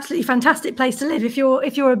absolutely fantastic place to live if you're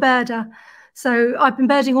a birder. So I've been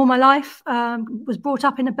birding all my life, was brought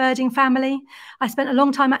up in a birding family. I spent a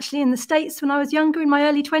long time actually in the States when I was younger, in my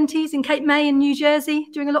early 20s, in Cape May in New Jersey,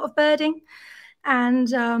 doing a lot of birding.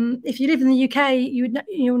 And if you live in the UK,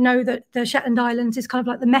 you'll know that the Shetland Islands is kind of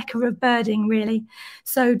like the mecca of birding, really.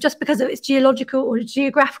 So just because of its geological or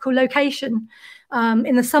geographical location,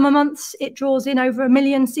 in the summer months, it draws in over 1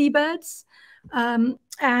 million seabirds.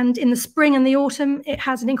 And in the spring and the autumn, it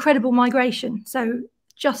has an incredible migration. So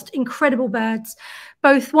just incredible birds,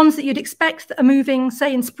 both ones that you'd expect that are moving,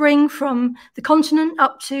 say, in spring from the continent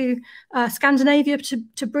up to Scandinavia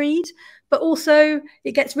to breed. But also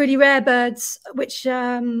it gets really rare birds, which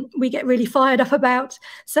we get really fired up about.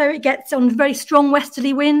 So it gets on very strong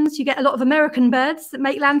westerly winds. You get a lot of American birds that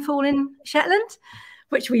make landfall in Shetland,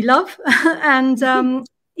 which we love. And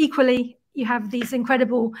equally, you have these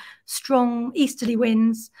incredible strong easterly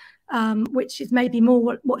winds, which is maybe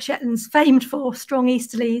more what Shetland's famed for, strong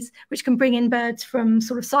easterlies, which can bring in birds from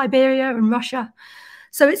sort of Siberia and Russia.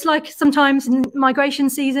 So it's like sometimes in migration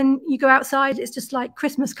season, you go outside, it's just like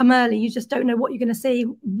Christmas come early. You just don't know what you're going to see,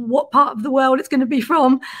 what part of the world it's going to be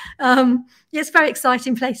from. Yeah, it's a very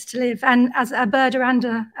exciting place to live, and as a birder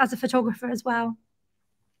and as a photographer as well.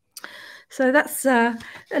 So that's a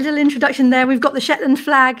little introduction there. We've got the Shetland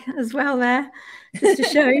flag as well there, just to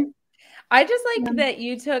show. I just like that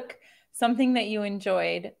you took something that you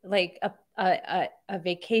enjoyed, like a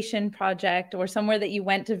vacation project or somewhere that you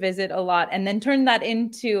went to visit a lot, and then turned that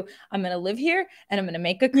into, I'm going to live here and I'm going to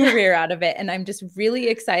make a career out of it. And I'm just really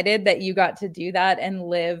excited that you got to do that and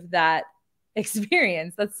live that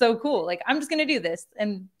experience. That's so cool. Like, I'm just going to do this.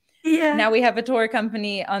 And now we have a tour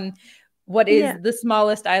company on what is the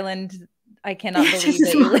smallest island. I cannot believe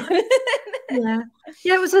that you live in.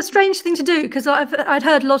 Yeah, it was a strange thing to do, because I'd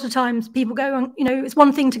heard a lot of times people go on, it's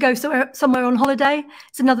one thing to go somewhere on holiday,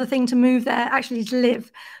 it's another thing to move there actually to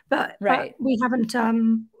live. But we haven't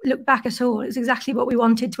looked back at all. It's exactly what we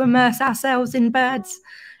wanted, to immerse ourselves in birds,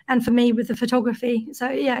 and for me with the photography. So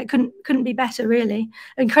yeah, it couldn't be better, really.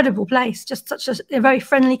 Incredible place, just such a very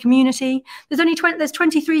friendly community. There's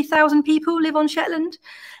 23,000 people live on Shetland,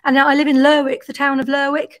 and now I live in Lerwick, the town of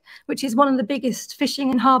Lerwick, which is one of the biggest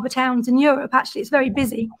fishing and harbour towns in Europe. Actually, it's very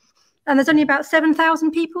busy, and there's only about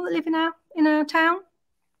 7,000 people that live in our town.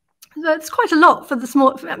 So it's quite a lot for the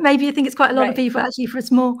small. Maybe you think it's quite a lot of people actually for a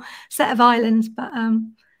small set of islands, but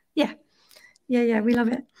yeah, we love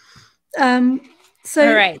it. So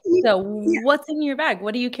all right. So what's in your bag?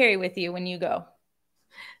 What do you carry with you when you go?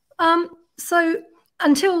 So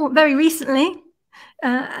until very recently,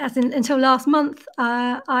 until last month,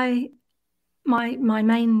 my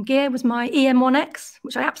main gear was my EM1X,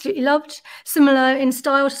 which I absolutely loved. Similar in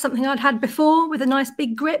style to something I'd had before, with a nice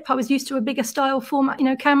big grip. I was used to a bigger style format,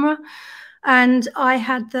 camera. And I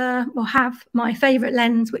had have my favorite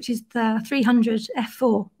lens, which is the 300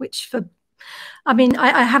 f4, which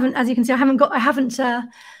I haven't, as you can see, I haven't got the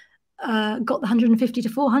 150 to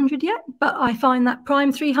 400 yet, but I find that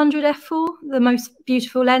prime 300 f4 the most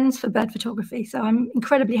beautiful lens for bird photography. So I'm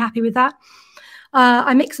incredibly happy with that.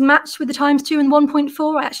 I mix and match with the ⅔ and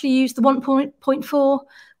 1.4. I actually use the 1.4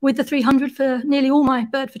 with the 300 for nearly all my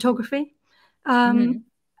bird photography. And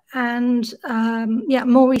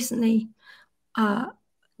more recently, got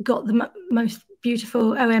the most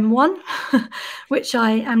beautiful OM1, which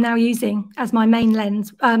I am now using as my main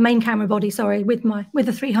camera body, with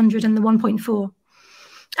the 300 and the 1.4.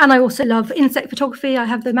 And I also love insect photography. I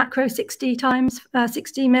have the macro 60 times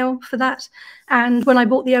 60 mil for that. And when I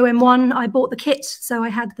bought the OM1, I bought the kit, so I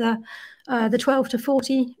had the 12 to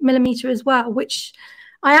 40 millimeter as well, which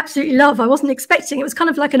I absolutely love. I wasn't expecting. It was kind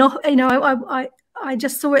of like I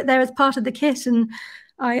just saw it there as part of the kit, and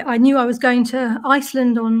I knew I was going to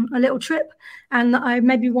Iceland on a little trip, and I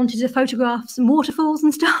maybe wanted to photograph some waterfalls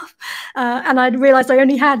and stuff. And I'd realized I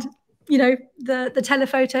only had, the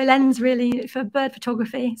telephoto lens really for bird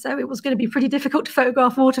photography. So it was going to be pretty difficult to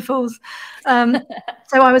photograph waterfalls. So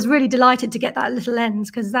I was really delighted to get that little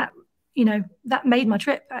lens, because that made my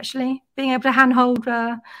trip, actually. Being able to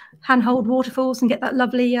handhold waterfalls and get that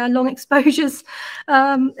lovely long exposures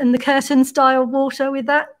and the curtain style water with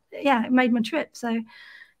that. Yeah, it made my trip. So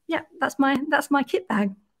yeah, that's my kit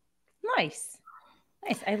bag. Nice.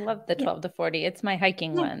 I love the 12 to 40. It's my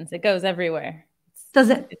hiking lens. It goes everywhere. Does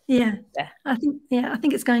it? Yeah. I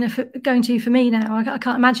think it's going to for me now. I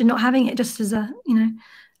can't imagine not having it, just as as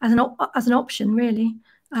an option, really.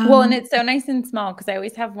 Well, and it's so nice and small, because I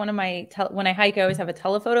always have one of my when I hike, I always have a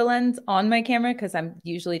telephoto lens on my camera, because I'm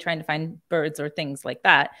usually trying to find birds or things like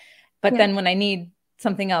that. But then when I need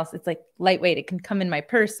something else, it's like lightweight. It can come in my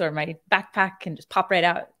purse or my backpack and just pop right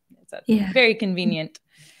out. It's very convenient.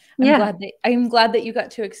 I'm glad that you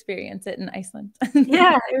got to experience it in Iceland.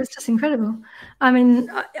 Yeah, it was just incredible. I mean,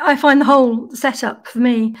 I find the whole setup for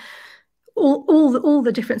me, all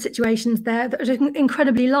the different situations there, that are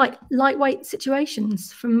incredibly lightweight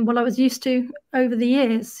situations from what I was used to over the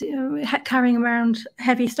years. Carrying around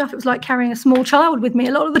heavy stuff, it was like carrying a small child with me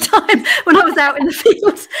a lot of the time when I was out in the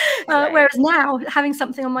fields. Whereas now, having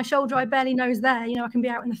something on my shoulder I barely know is there, I can be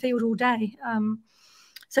out in the field all day.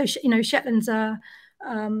 So Shetlands are,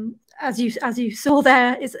 as you saw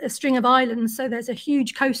there, is a string of islands. So there's a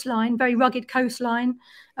huge coastline, very rugged coastline.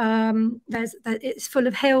 It's full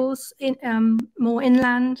of hills, more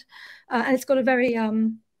inland, and it's got a very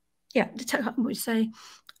what would you say,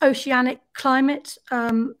 oceanic climate,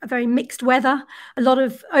 a very mixed weather, a lot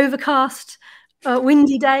of overcast,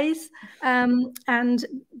 windy days, and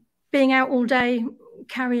being out all day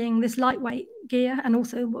carrying this lightweight gear, and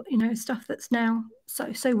also stuff that's now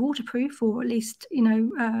so waterproof, or at least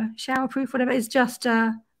showerproof, whatever, is just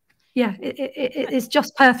it's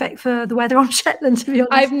just perfect for the weather on Shetland, to be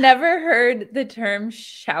honest. I've never heard the term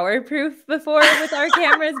showerproof before with our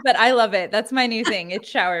cameras, but I love it. That's my new thing. It's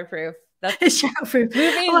showerproof. It's showerproof.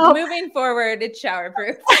 Moving forward, it's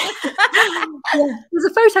showerproof. There's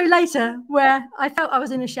a photo later where I felt I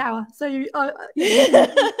was in a shower. So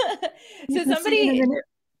so somebody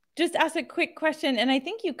just asked a quick question, and I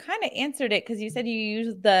think you kind of answered it, because you said you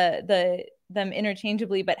use them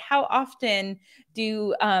interchangeably. But how often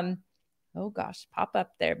do pop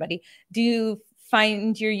up there, buddy? Do you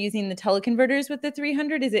find you're using the teleconverters with the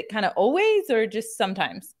 300? Is it kind of always, or just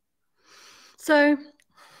sometimes? So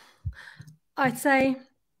I'd say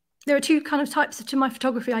there are two kind of types to my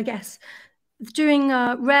photography, I guess. Doing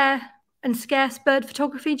rare and scarce bird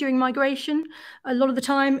photography during migration, a lot of the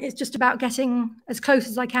time it's just about getting as close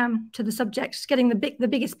as I can to the subject, getting the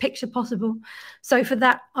biggest picture possible. So for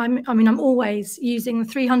that, I'm always using the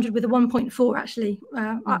 300 with a 1.4. Actually,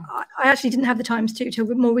 I actually didn't have the ×2 till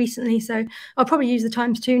more recently, so I'll probably use the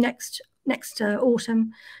 ×2 next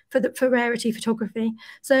autumn for rarity photography.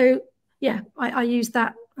 So yeah, I use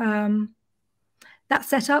that that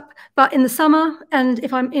setup. But in the summer, and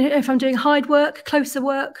if I'm doing hide work, closer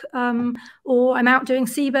work, or I'm out doing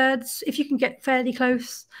seabirds, if you can get fairly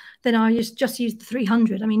close, then I just use the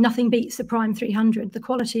 300. I mean, nothing beats the prime 300. The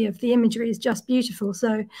quality of the imagery is just beautiful.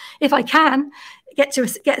 So if I can get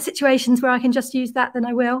situations where I can just use that, then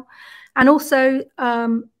I will. And also,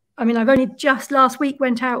 I mean, I've only just last week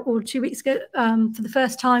went out, or 2 weeks ago, for the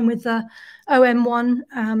first time with the OM1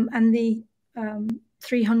 and the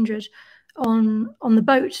 300 on the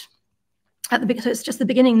boat at the so it's just the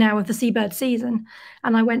beginning now of the seabird season,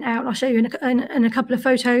 and I went out. I'll show you in a couple of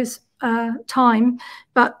photos time,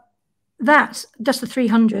 but that just the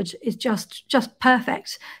 300 is just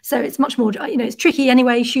perfect. So it's much more, you know, it's tricky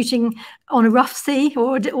anyway shooting on a rough sea,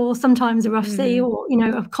 or sometimes a rough sea, or, you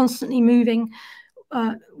know, a constantly moving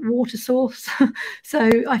water source. So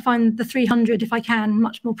I find the 300, if I can,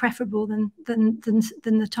 much more preferable than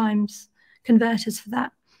the times converters for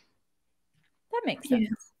that. That makes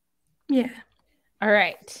sense. Yeah. All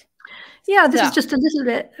right. Yeah, this is just a little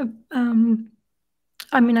bit.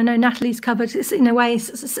 I mean, I know Natalie's covered. It's in a way a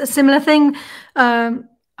similar thing.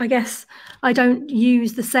 I guess I don't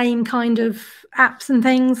use the same kind of apps and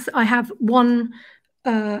things. I have one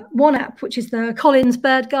app, which is the Collins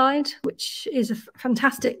Bird Guide, which is a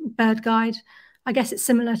fantastic bird guide. I guess it's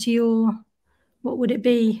similar to your, what would it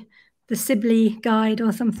be, the Sibley guide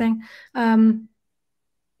or something.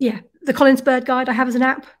 Yeah, the Collins Bird Guide I have as an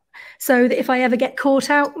app, so that if I ever get caught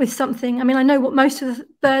out with something, I mean, I know what most of the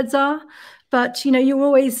birds are, but, you know, you're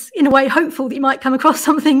always in a way hopeful that you might come across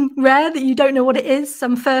something rare that you don't know what it is,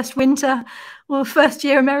 some first winter or first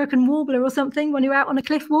year American warbler or something when you're out on a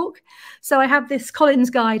cliff walk. So I have this Collins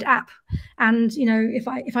Guide app, and, you know, if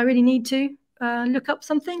I really need to look up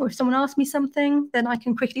something, or if someone asks me something, then I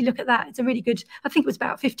can quickly look at that. It's a really good, I think it was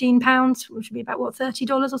about £15, which would be about, what,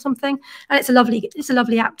 $30 or something. And it's a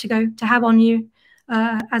lovely app to have on you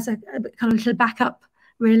as a kind of little backup,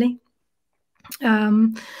 really.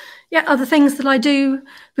 Yeah, other things that I do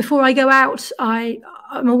before I go out,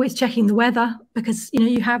 I'm always checking the weather, because,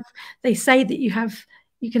 you know, they say that you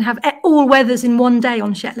can have all weathers in one day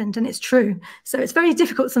on Shetland, and it's true. So it's very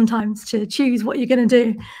difficult sometimes to choose what you're going to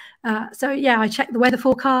do. So yeah, I check the weather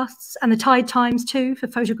forecasts and the tide times too for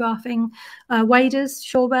photographing waders,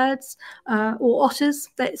 shorebirds, or otters.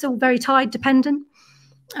 It's all very tide dependent.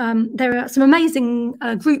 There are some amazing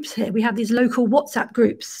groups here. We have these local WhatsApp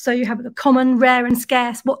groups. So you have the common, rare and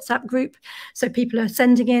scarce WhatsApp group. So people are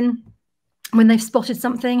sending in when they've spotted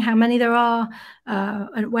something, how many there are,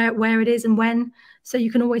 and where it is and when. So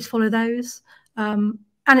you can always follow those.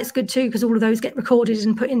 And it's good too, because all of those get recorded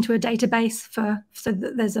and put into a database so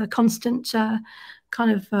that there's a constant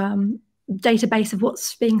kind of database of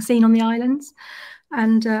what's being seen on the islands.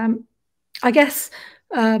 And I guess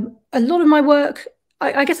a lot of my work,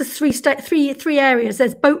 I guess there's three areas.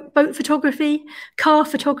 There's boat photography, car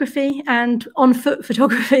photography, and on foot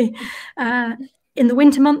photography. In the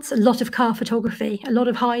winter months, a lot of car photography, a lot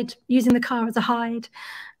of hide, using the car as a hide.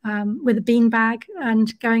 With a beanbag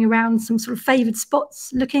and going around some sort of favoured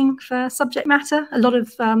spots looking for subject matter, a lot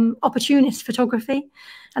of opportunist photography.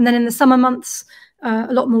 And then in the summer months,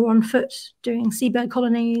 a lot more on foot, doing seabird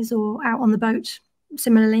colonies or out on the boat,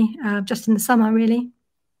 similarly, just in the summer, really.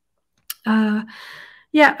 Yeah,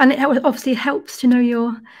 and it obviously helps to know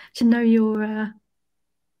your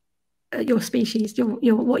species,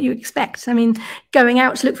 your what you expect. I mean, going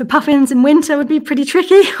out to look for puffins in winter would be pretty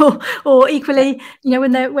tricky, or equally, you know,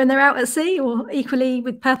 when they're out at sea, or equally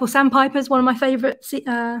with purple sandpipers, one of my favourite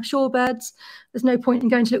shorebirds. There's no point in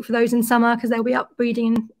going to look for those in summer, because they'll be up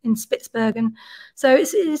breeding in Spitsbergen. So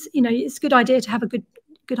it's you know, it's a good idea to have a good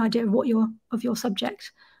idea of your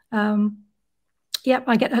subject. Yep,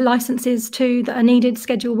 I get licenses too that are needed,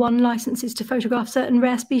 Schedule 1 licenses to photograph certain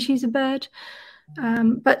rare species of bird.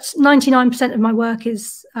 But 99% of my work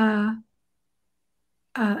is handheld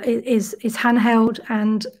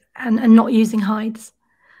and not using hides.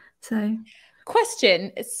 So,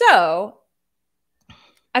 question. So,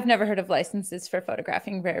 I've never heard of licenses for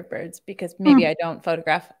photographing rare birds, because maybe I don't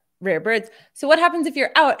photograph rare birds. So what happens if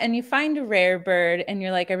you're out and you find a rare bird and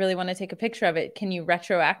you're like, I really want to take a picture of it? Can you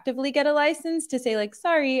retroactively get a license to say, like,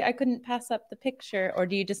 sorry, I couldn't pass up the picture, or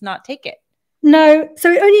do you just not take it? No,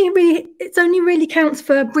 so it only really counts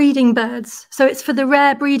for breeding birds. So it's for the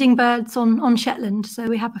rare breeding birds on Shetland. So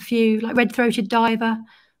we have a few, like red-throated diver,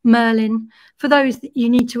 merlin. For those, that you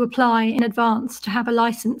need to apply in advance to have a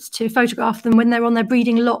license to photograph them when they're on their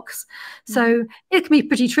breeding locks. So it can be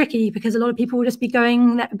pretty tricky, because a lot of people will just be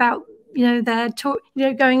going about, you know,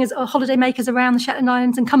 going as holiday makers around the Shetland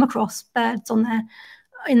Islands and come across birds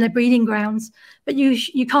in their breeding grounds. But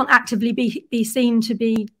you can't actively be seen to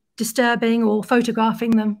be disturbing or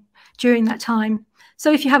photographing them during that time.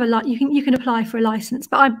 So if you have you can apply for a license,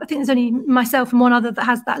 but I think there's only myself and one other that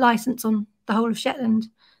has that license on the whole of Shetland.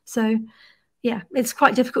 So yeah, it's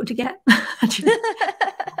quite difficult to get.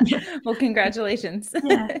 Well, congratulations.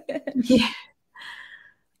 Yeah.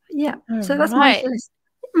 Yeah. So that's right. my list.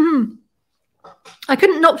 I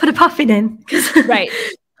couldn't not put a puffin in. Right.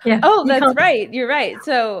 Yeah. Oh, that's right. You're right.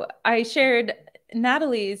 So I shared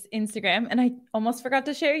Natalie's Instagram and I almost forgot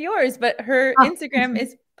to share yours, but her Instagram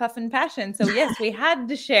is Puffin Passion. So yes, we had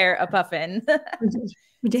to share a puffin.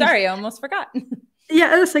 We did. Sorry, I almost forgot. Yeah,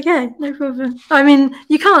 that's okay. No problem. I mean,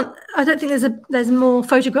 you can't, I don't think there's a more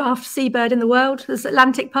photographed seabird in the world. There's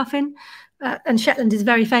Atlantic puffin, and Shetland is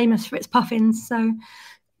very famous for its puffins. So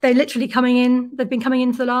they're literally they've been coming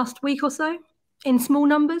in for the last week or so in small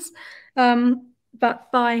numbers. But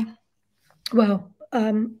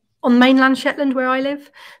on mainland Shetland where I live,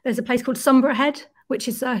 there's a place called Sombra Head, which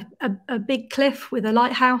is a big cliff with a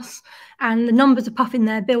lighthouse, and the numbers of puffin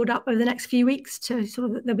there build up over the next few weeks to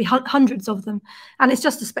there'll be hundreds of them, and it's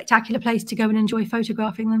just a spectacular place to go and enjoy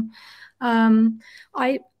photographing them.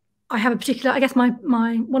 I have a particular, I guess one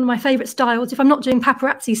of my favorite styles, if I'm not doing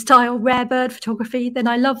paparazzi style rare bird photography, then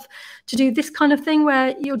I love to do this kind of thing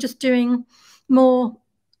where you're just doing more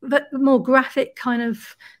graphic kind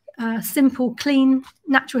of simple, clean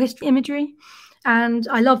natural history imagery. And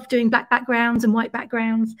I love doing black backgrounds and white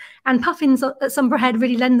backgrounds. And puffins at Sombra Head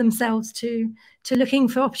really lend themselves to looking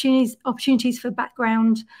for opportunities for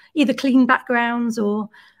background, either clean backgrounds or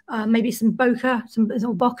maybe some bokeh,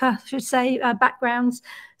 or bokeh, I should say, backgrounds.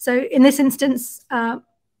 So in this instance,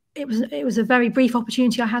 it was a very brief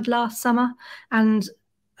opportunity I had last summer, and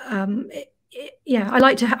I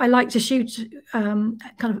like to shoot kind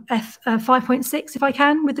of f5.6 if I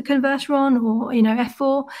can with the converter on, or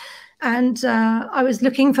f4. And I was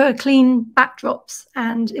looking for clean backdrops,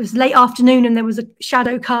 and it was late afternoon, and there was a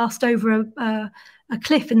shadow cast over a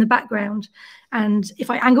cliff in the background. And if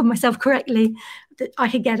I angled myself correctly, I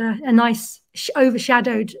could get a nice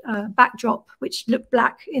overshadowed backdrop, which looked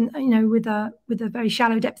black with a very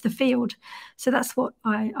shallow depth of field. So that's what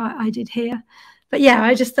I did here. But yeah,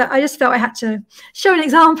 I just felt I had to show an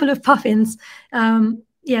example of puffins.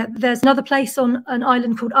 There's another place on an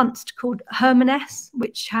island called Unst called Hermaness,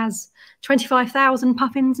 which has 25,000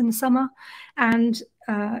 puffins in the summer, and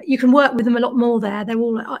you can work with them a lot more there. They're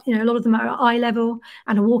all, a lot of them are at eye level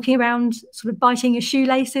and are walking around, sort of biting your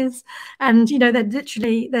shoelaces, and they're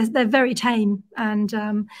literally they're very tame, and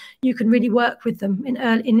you can really work with them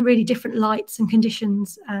in really different lights and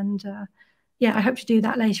conditions. And I hope to do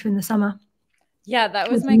that later in the summer. Yeah,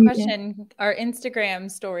 that was my question. Our Instagram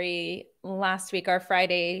story last week, our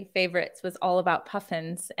Friday favorites, was all about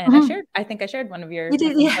puffins, and I think I shared one of your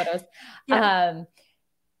photos. Yeah.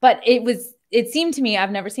 But it seemed to me, I've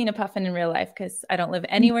never seen a puffin in real life because I don't live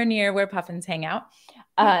anywhere near where puffins hang out.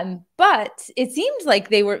 But it seemed like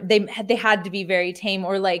they had to be very tame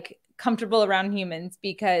or like comfortable around humans,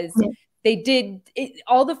 because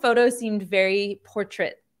all the photos seemed very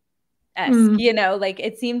portrait-esque, like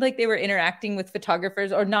it seemed like they were interacting with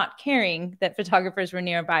photographers or not caring that photographers were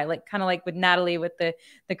nearby, like kind of like with Natalie with the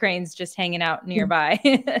cranes just hanging out nearby.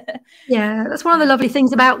 Yeah, that's one of the lovely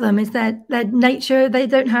things about them, is their nature. They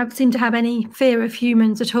don't seem to have any fear of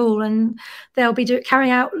humans at all, and they'll be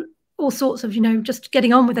carrying out all sorts of just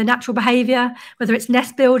getting on with their natural behavior, whether it's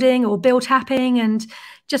nest building or bill tapping, and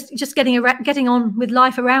just getting on with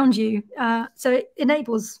life around you. So it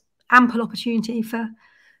enables ample opportunity for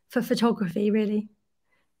photography, really.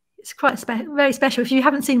 It's quite very special. If you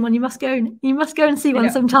haven't seen one, you must go and see one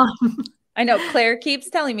sometime. I know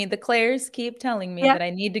the Claires keep telling me that I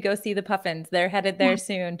need to go see the puffins. They're headed there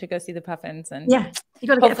soon to go see the puffins, and you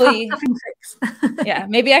got to hopefully get a puffin fix. Yeah,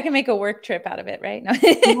 maybe I can make a work trip out of it, right? No.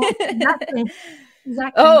 Exactly.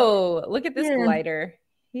 Oh, look at this glider.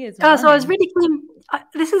 He is. So I was really keen.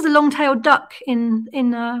 This is a long-tailed duck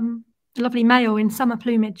in lovely male in summer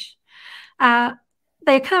plumage.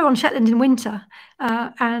 They occur on Shetland in winter,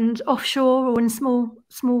 and offshore or in small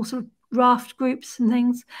sort of raft groups and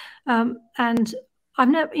things. And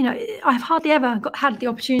I've hardly ever had the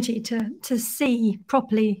opportunity to see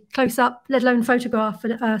properly close up, let alone photograph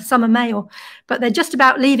a summer male. But they're just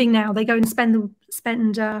about leaving now. They go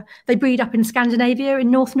and they breed up in Scandinavia, in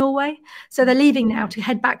North Norway. So they're leaving now to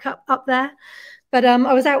head back up there. But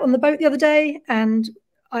I was out on the boat the other day, and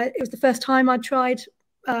it was the first time I'd tried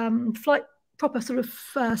proper sort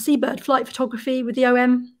of seabird flight photography with the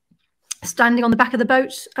OM, standing on the back of the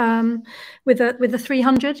boat with a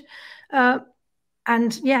 300, and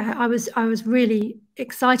I was really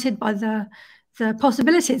excited by the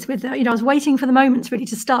possibilities with the, I was waiting for the moments really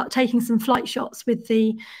to start taking some flight shots with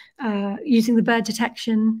the using the bird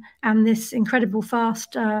detection and this incredible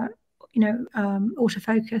fast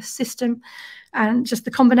autofocus system, and just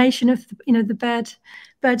the combination of the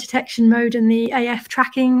bird detection mode and the AF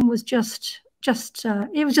tracking was just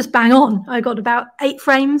it was just bang on. I got about 8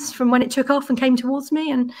 frames from when it took off and came towards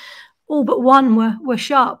me, and all but one were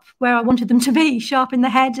sharp where I wanted them to be, sharp in the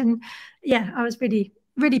head. And yeah, I was really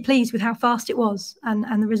pleased with how fast it was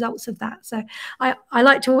and the results of that. So I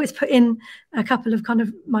like to always put in a couple of kind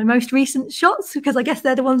of my most recent shots, because I guess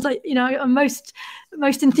they're the ones I'm most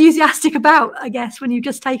enthusiastic about, I guess, when you've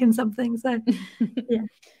just taken something. So yeah,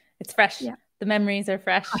 it's fresh. Yeah. The memories are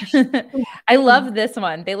fresh. I love this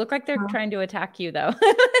one. They look like they're trying to attack you though.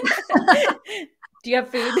 Do you have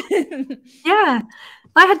food? Yeah,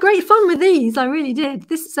 I had great fun with these. I really did.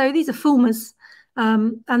 So these are fulmars,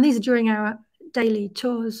 and these are during our daily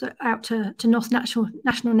tours out to Nason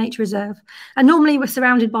National Nature Reserve. And normally we're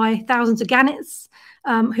surrounded by thousands of gannets,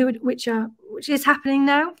 which is happening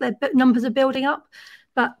now. Their numbers are building up,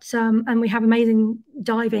 but and we have amazing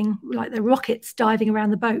diving, like the rockets diving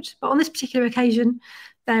around the boat. But on this particular occasion,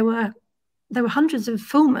 there were hundreds of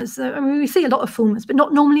fulmars. I mean, we see a lot of fulmars, but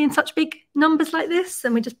not normally in such big numbers like this.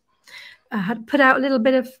 And we just had put out a little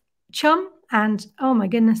bit of chum, and oh my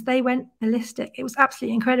goodness, they went ballistic. It was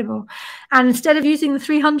absolutely incredible. And instead of using the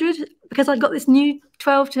 300, because I'd got this new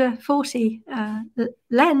 12 to 40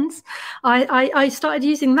 lens, I started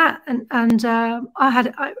using that, and I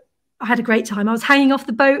had a great time. I was hanging off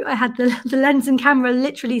the boat. I had the lens and camera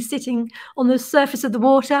literally sitting on the surface of the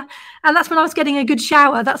water, and that's when I was getting a good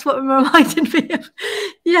shower. That's what reminded me of,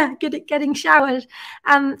 getting showered.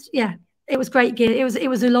 And yeah, it was great gear. It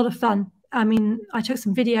was a lot of fun. I mean, I took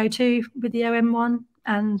some video too with the OM one,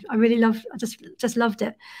 and I just loved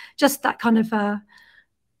it. Just that kind of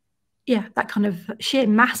that kind of sheer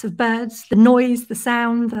mass of birds, the noise, the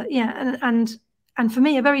sound, and for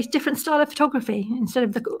me, a very different style of photography instead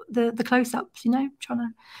of the close-ups, trying to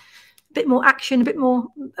a bit more action, a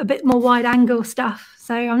bit more wide angle stuff.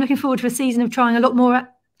 So I'm looking forward to a season of trying a lot more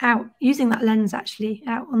out using that lens actually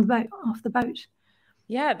out on the boat, off the boat.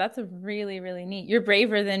 Yeah, that's a really, really neat. You're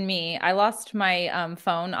braver than me. I lost my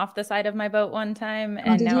phone off the side of my boat one time,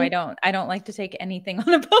 and now I don't like to take anything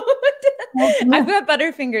on a boat. I've got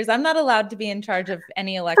butterfingers. I'm not allowed to be in charge of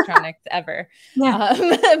any electronics ever.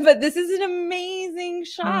 But this is an amazing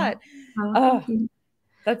shot.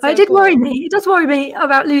 It worry me. It does worry me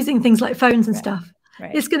about losing things like phones and stuff.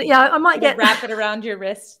 Right. It's gonna, I might wrap it around your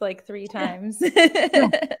wrist like 3 times.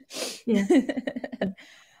 Yeah.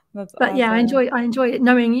 But awesome. Yeah, I enjoy it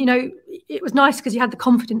knowing, it was nice because you had the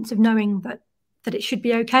confidence of knowing that it should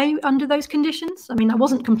be okay under those conditions. I mean, I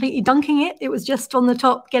wasn't completely dunking it. It was just on the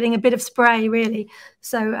top getting a bit of spray really.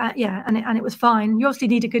 So and it was fine. You obviously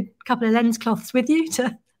need a good couple of lens cloths with you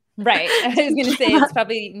to. Right. I was going to say it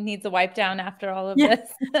probably needs a wipe down after all of this.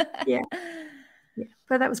 Yeah.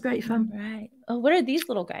 But that was great fun. Right. Oh, what are these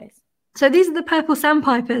little guys? So these are the purple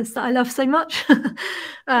sandpipers that I love so much.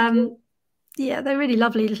 Yeah, they're really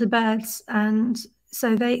lovely little birds, and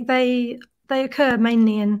so they occur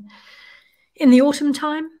mainly in the autumn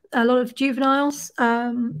time. A lot of juveniles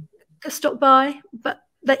stop by, but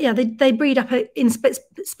they breed up in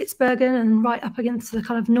Spitsbergen and right up against the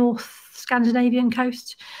kind of North Scandinavian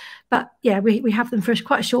coast. But yeah, we have them for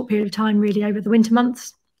quite a short period of time, really, over the winter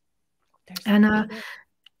months. And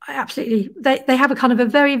absolutely, they have a kind of a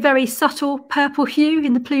very, very subtle purple hue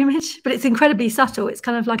in the plumage, but it's incredibly subtle. It's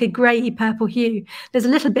kind of like a grey purple hue. There's a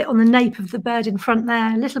little bit on the nape of the bird in front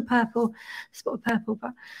there, a little purple, spot of purple.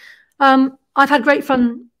 But I've had great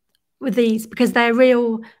fun with these because they're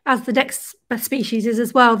real, as the next species is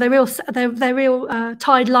as well. They're real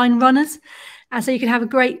tide line runners, and so you can have a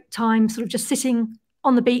great time sort of just sitting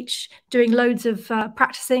on the beach doing loads of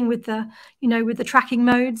practicing with the tracking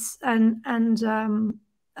modes and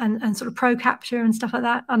sort of pro capture and stuff like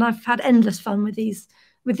that. And I've had endless fun with this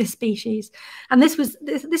species. And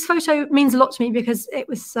this photo means a lot to me because it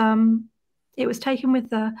was taken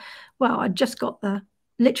with I'd just got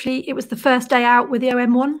it was the first day out with the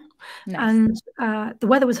OM1. Nice. And the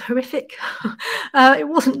weather was horrific. It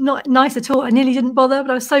wasn't not nice at all. I nearly didn't bother, but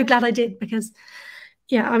I was so glad I did because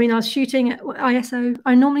I mean, I was shooting at ISO.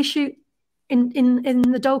 I normally shoot in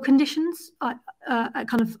the dull conditions at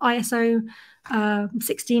kind of ISO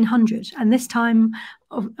 1600, and this time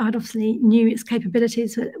I obviously knew its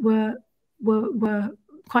capabilities were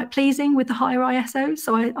quite pleasing with the higher ISO,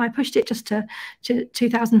 so I pushed it just to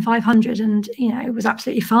 2500, and it was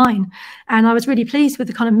absolutely fine. And I was really pleased with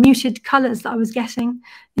the kind of muted colours that I was getting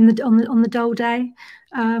on the dull day.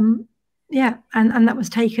 Yeah, and that was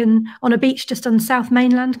taken on a beach just on South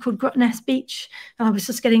Mainland called Grotness Beach. And I was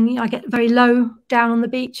just I get very low down on the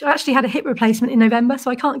beach. I actually had a hip replacement in November, so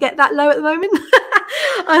I can't get that low at the moment.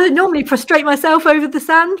 I normally prostrate myself over the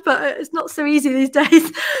sand, but it's not so easy these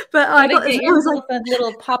days. But I got a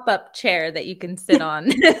little pop-up chair that you can sit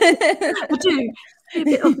on. I do. A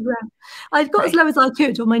bit off the ground. I got as low as I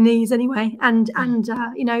could on my knees anyway, and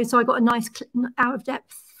you know, so I got a nice out of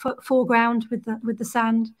depth foreground with the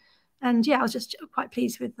sand. And yeah, I was just quite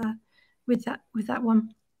pleased with that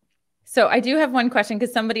one. So I do have one question,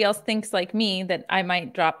 because somebody else thinks like me that I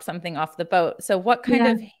might drop something off the boat. So what kind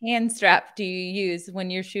of hand strap do you use when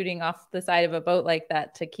you're shooting off the side of a boat like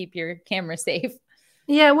that to keep your camera safe?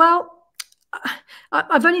 Yeah, well,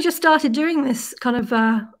 I've only just started doing this kind of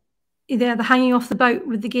the hanging off the boat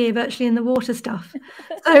with the gear virtually in the water stuff.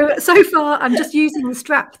 So far I'm just using the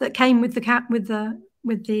strap that came with the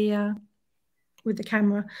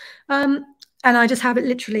camera, and I just have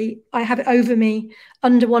it I have it over me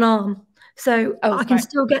under one arm, so I can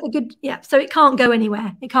still get a good so it can't go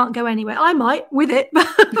anywhere. I might with it, but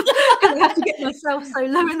I have to get myself so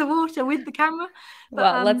low in the water with the camera. But,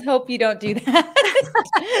 well, let's hope you don't do that.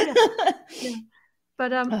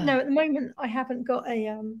 But no, at the moment I haven't got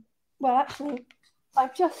a well, actually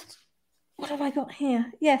I've just, what have I got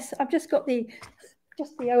here? Yes, I've just got the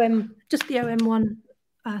OM1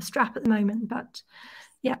 strap at the moment. But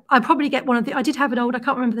yeah, I probably get one of I did have an old, I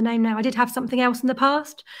can't remember the name now. I did have something else in the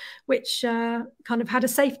past which kind of had a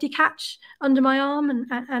safety catch under my arm,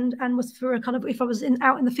 and was for a kind of, if I was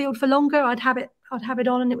out in the field for longer, I'd have it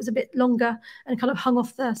on, and it was a bit longer and kind of hung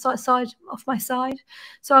off the side off my side.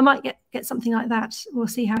 So I might get something like that. We'll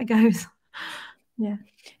see how it goes. Yeah,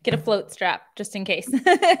 get a float strap just in case.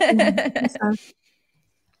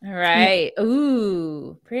 All right.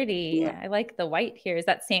 Ooh, pretty. I like the white here. Is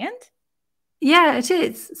that sand? Yeah, it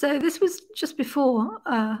is. So this was just before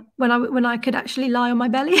when I could actually lie on my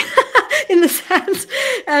belly in the sand,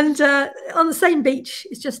 and on the same beach.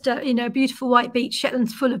 It's just a beautiful white beach.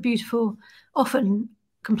 Shetland's full of beautiful, often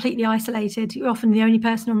completely isolated. You're often the only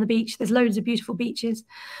person on the beach. There's loads of beautiful beaches,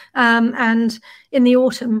 and in the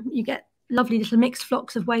autumn you get lovely little mixed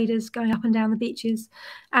flocks of waders going up and down the beaches,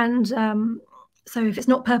 and so if it's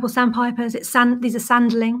not purple sandpipers, it's these are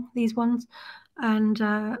sandling, these ones, and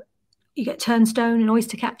you get turnstone and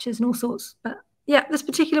oyster catchers and all sorts. But yeah, this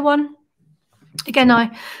particular one, again, I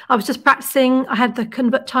was just practicing. I had the the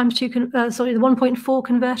 1.4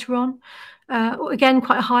 converter on. Again,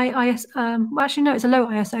 quite a high IS. Well, actually, no, it's a low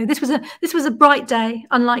ISO. This was a bright day,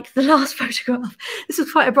 unlike the last photograph. This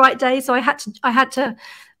was quite a bright day, so I had to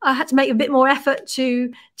make a bit more effort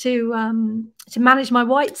to manage my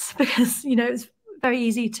whites, because it was very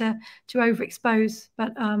easy to overexpose.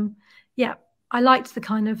 But yeah, I liked the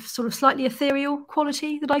kind of sort of slightly ethereal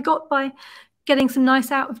quality that I got by getting some nice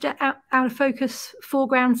out of focus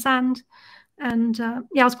foreground sand. And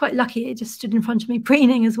yeah, I was quite lucky. It just stood in front of me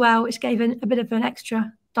preening as well, which gave a bit of an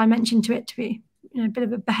extra dimension to it, to be a bit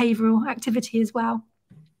of a behavioural activity as well.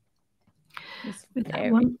 It's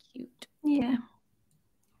very cute. Yeah.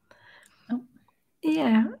 Oh.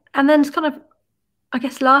 Yeah, and then kind of, I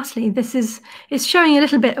guess, lastly, this is showing a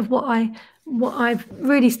little bit of what I've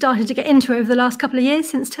really started to get into over the last couple of years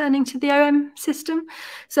since turning to the OM system.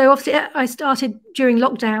 So obviously, I started during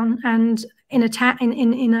lockdown, and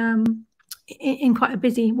in quite a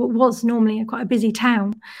busy, what was normally quite a busy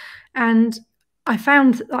town, and I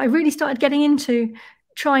found that I really started getting into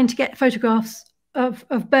trying to get photographs of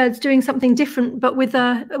birds doing something different, but with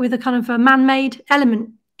a kind of a man-made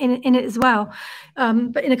element in it as well,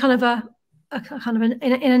 but in a kind of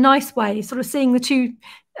in a nice way, sort of seeing the two,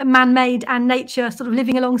 man-made and nature, sort of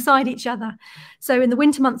living alongside each other. So in the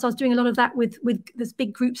winter months, I was doing a lot of that with those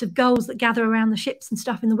big groups of gulls that gather around the ships and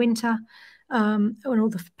stuff in the winter, when all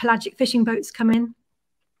the pelagic fishing boats come in.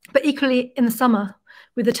 But equally in the summer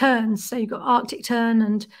with the terns, so you've got Arctic tern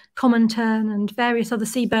and common tern and various other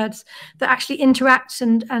seabirds that actually interact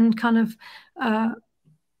and kind of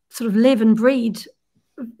sort of live and breed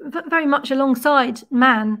very much alongside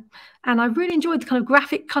man. And I really enjoyed the kind of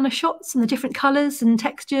graphic kind of shots and the different colours and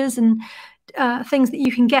textures and things that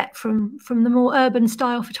you can get from the more urban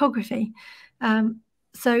style photography.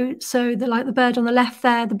 So the bird on the left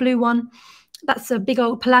there, the blue one, that's a big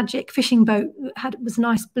old pelagic fishing boat that was a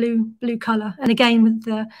nice blue colour. And again with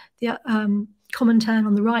the common tern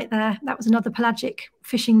on the right there, that was another pelagic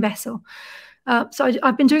fishing vessel. So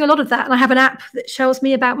I've been doing a lot of that, and I have an app that shows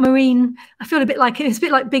me about marine. I feel it's a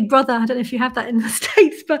bit like Big Brother. I don't know if you have that in the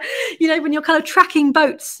States, but when you're kind of tracking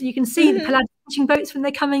boats, you can see the pelagic fishing boats when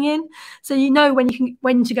they're coming in. So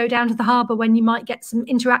when to go down to the harbour, when you might get some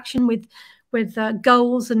interaction with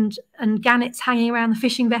gulls and gannets hanging around the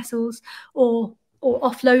fishing vessels, or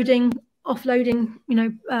offloading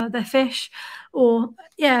their fish, or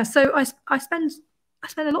so I spend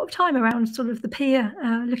a lot of time around sort of the pier,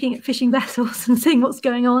 looking at fishing vessels and seeing what's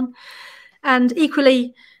going on. And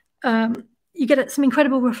equally, you get some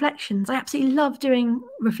incredible reflections. I absolutely love doing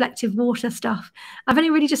reflective water stuff. I've only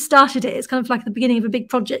really just started it. It's kind of like the beginning of a big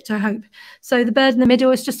project, I hope. So the bird in the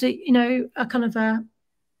middle is just it's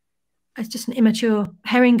just an immature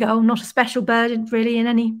herring gull, not a special bird really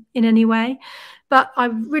in any way. But I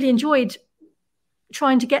really enjoyed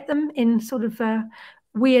trying to get them in sort of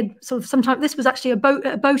weird sort of, sometimes this was actually a boat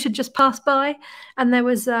had just passed by, and there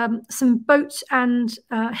was some boat and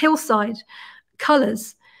hillside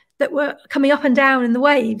colours that were coming up and down in the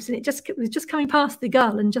waves, and it was just coming past the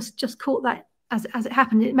gull and just caught that as it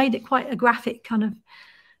happened. It made it quite a graphic kind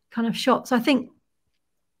of shot. So I think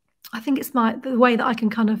it's the way that I can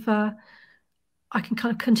kind of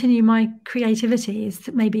continue my creativity is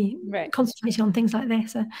to maybe concentrating on things like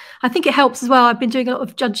this. So I think it helps as well. I've been doing a lot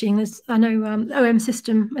of judging. I know OM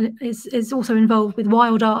System is also involved with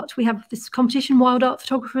wild art. We have this competition, Wild Art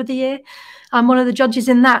Photographer of the Year. I'm one of the judges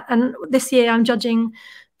in that, and this year I'm judging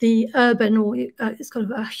the urban, or it's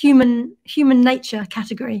kind of a human nature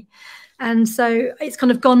category. And so it's kind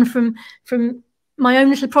of gone from my own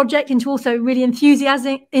little project into also really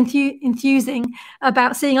enthusing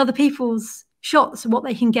about seeing other people's shots and what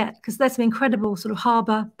they can get, because there's some incredible sort of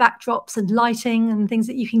harbour backdrops and lighting and things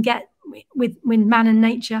that you can get with man and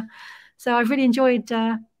nature. So I've really enjoyed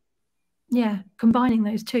combining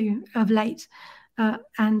those two of late,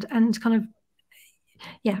 and kind of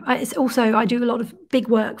it's also, I do a lot of big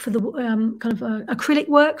work for the kind of acrylic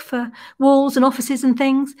work for walls and offices and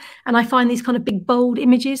things, and I find these kind of big bold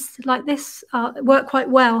images like this work quite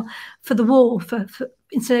well for the wall, for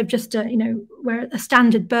instead of just where a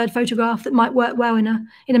standard bird photograph that might work well in a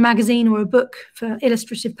magazine or a book for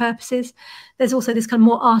illustrative purposes. There's also this kind of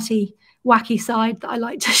more arty, wacky side that I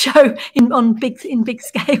like to show in big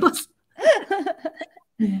scales.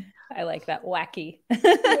 Yeah. I like that wacky.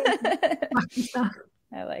 Wacky stuff.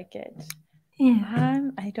 I like it. Yeah.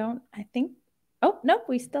 I think. Oh no,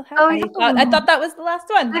 we still have. Oh, I thought that was the last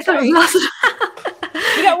one. I thought it was the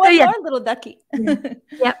last. You got one more little ducky.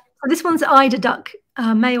 Yeah. So this one's Eider duck,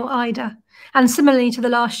 male Eider, and similarly to the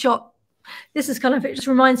last shot, this is kind of, it just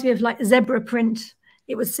reminds me of like zebra print.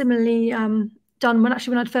 It was similarly done when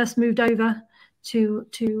I'd first moved over to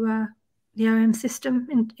the OM system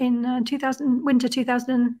in winter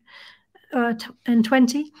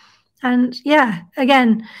 2020. And yeah,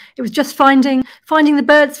 again, it was just finding the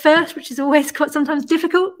birds first, which is always quite sometimes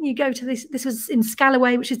difficult. You go to this was in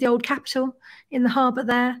Scalloway, which is the old capital in the harbour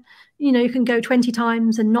there. You can go 20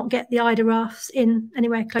 times and not get the eider rafts in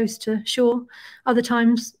anywhere close to shore. Other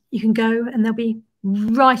times you can go and they'll be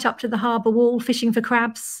right up to the harbour wall fishing for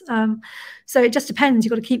crabs. So it just depends. You've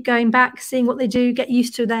got to keep going back, seeing what they do, get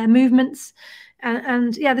used to their movements.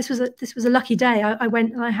 And yeah, this was a lucky day. I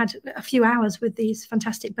went and I had a few hours with these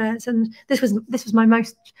fantastic birds, and this was my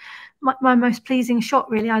most pleasing shot.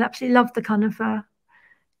 Really, I absolutely loved the kind of the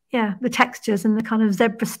textures and the kind of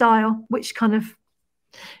zebra style, which kind of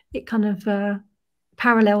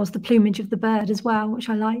parallels the plumage of the bird as well, which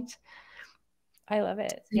I liked. I love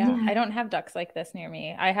it. Yeah. I don't have ducks like this near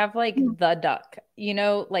me. I have like the duck,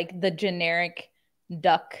 like the generic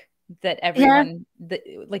duck that everyone,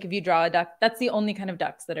 like if you draw a duck, that's the only kind of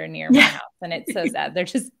ducks that are near my house. And it's so sad. They're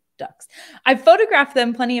just ducks. I've photographed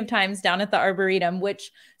them plenty of times down at the Arboretum,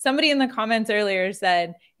 which somebody in the comments earlier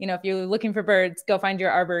said, if you're looking for birds, go find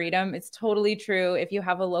your Arboretum. It's totally true. If you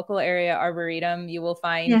have a local area Arboretum, you will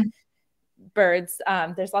find birds.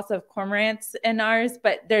 There's lots of cormorants in ours,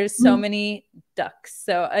 but there's so many ducks.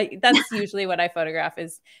 So that's usually what I photograph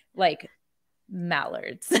is like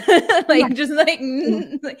mallards, just like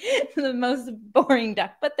the most boring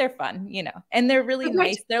duck, but they're fun, and they're really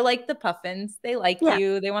nice. They're like the puffins. They like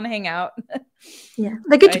you. They want to hang out. Yeah,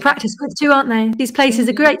 they're good to practice with too, aren't they? These places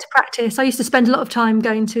are great to practice. I used to spend a lot of time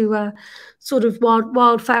going to sort of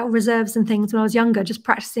wildfowl reserves and things when I was younger, just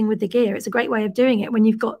practicing with the gear. It's a great way of doing it when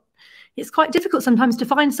you've got. It's quite difficult sometimes to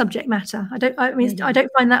find subject matter. I don't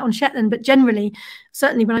find that on Shetland, but generally,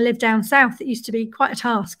 certainly when I lived down south, it used to be quite a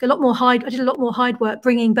task. I did a lot more hide work,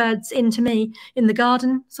 bringing birds into me in the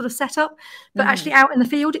garden sort of setup, but actually out in the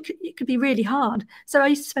field, it could be really hard. So I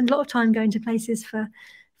used to spend a lot of time going to places for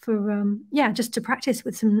just to practice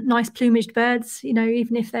with some nice plumaged birds,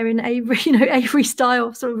 even if they're in Avery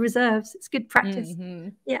style sort of reserves. It's good practice.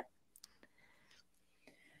 Yeah.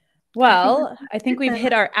 Well, I think we've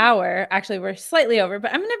hit our hour. Actually, we're slightly over,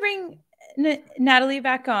 but I'm going to bring Natalie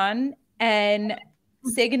back on, and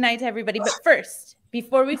say goodnight to everybody. But first,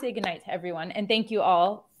 before we say goodnight to everyone, and thank you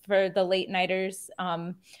all for the late nighters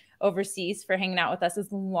overseas for hanging out with us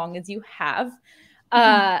as long as you have.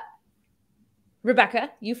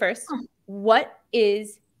 Rebecca, you first. What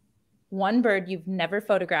is one bird you've never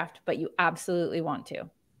photographed, but you absolutely want to?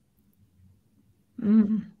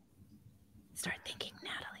 Start thinking,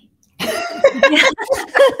 Natalie.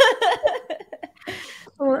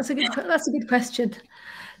 Oh, that's a good question.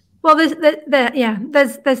 Well, there's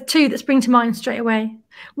two that spring to mind straight away.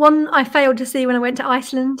 One I failed to see when I went to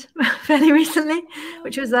Iceland fairly recently,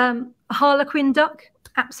 which was a harlequin duck.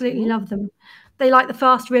 Absolutely love them. They like the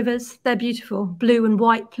fast rivers. They're beautiful, blue and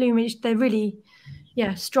white plumage. They're really,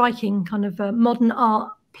 striking kind of modern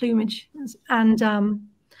art plumage. And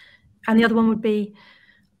the other one would be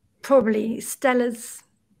probably Stella's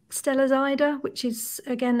Ida, which is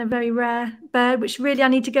again a very rare bird, which really I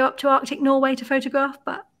need to go up to Arctic Norway to photograph,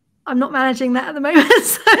 but I'm not managing that at the moment.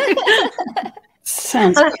 So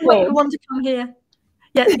sounds cool. Wait for one to come here.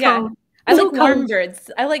 Yeah, it's cold. I like warm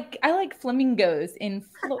birds. I like flamingos in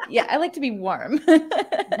I like to be warm.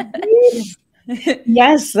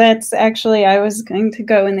 Yes, that's actually, I was going to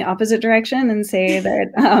go in the opposite direction and say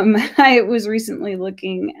that I was recently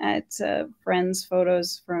looking at friends'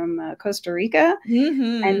 photos from Costa Rica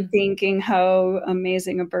and thinking how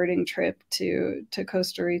amazing a birding trip to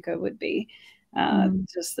Costa Rica would be.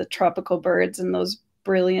 Just the tropical birds and those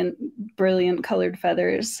brilliant colored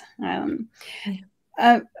feathers.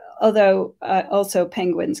 Although also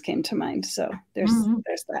penguins came to mind. So there's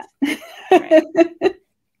that. Right.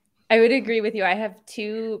 I would agree with you. I have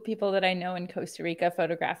two people that I know in Costa Rica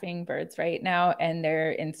photographing birds right now, and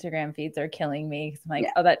their Instagram feeds are killing me. I'm like,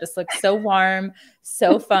 oh, that just looks so warm,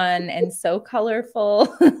 so fun, and so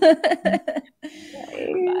colorful.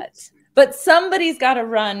 But somebody's got to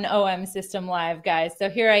run OM System Live, guys. So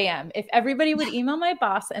here I am. If everybody would email my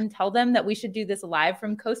boss and tell them that we should do this live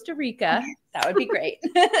from Costa Rica, that would be great.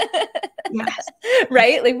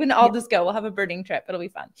 Right? Like we can all just go. We'll have a birding trip. It'll be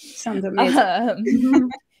fun. Sounds amazing.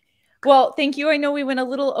 Well, thank you. I know we went a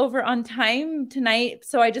little over on time tonight.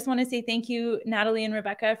 So I just want to say thank you, Natalie and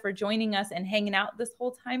Rebecca, for joining us and hanging out this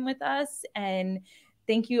whole time with us. And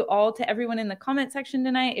thank you all to everyone in the comment section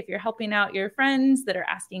tonight. If you're helping out your friends that are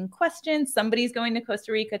asking questions, somebody's going to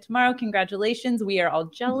Costa Rica tomorrow. Congratulations. We are all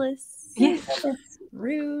jealous. Yes.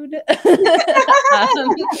 Rude.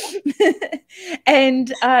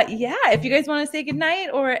 And if you guys want to say goodnight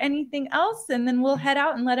or anything else, and then we'll head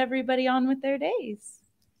out and let everybody on with their days.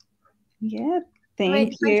 Yeah, thank you.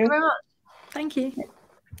 Thanks very much. Thank you.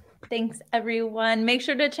 Thanks, everyone. Make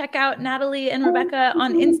sure to check out Natalie and Rebecca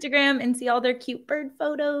on Instagram and see all their cute bird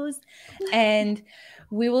photos. And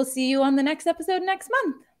we will see you on the next episode next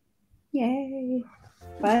month. Yay.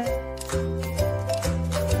 Bye.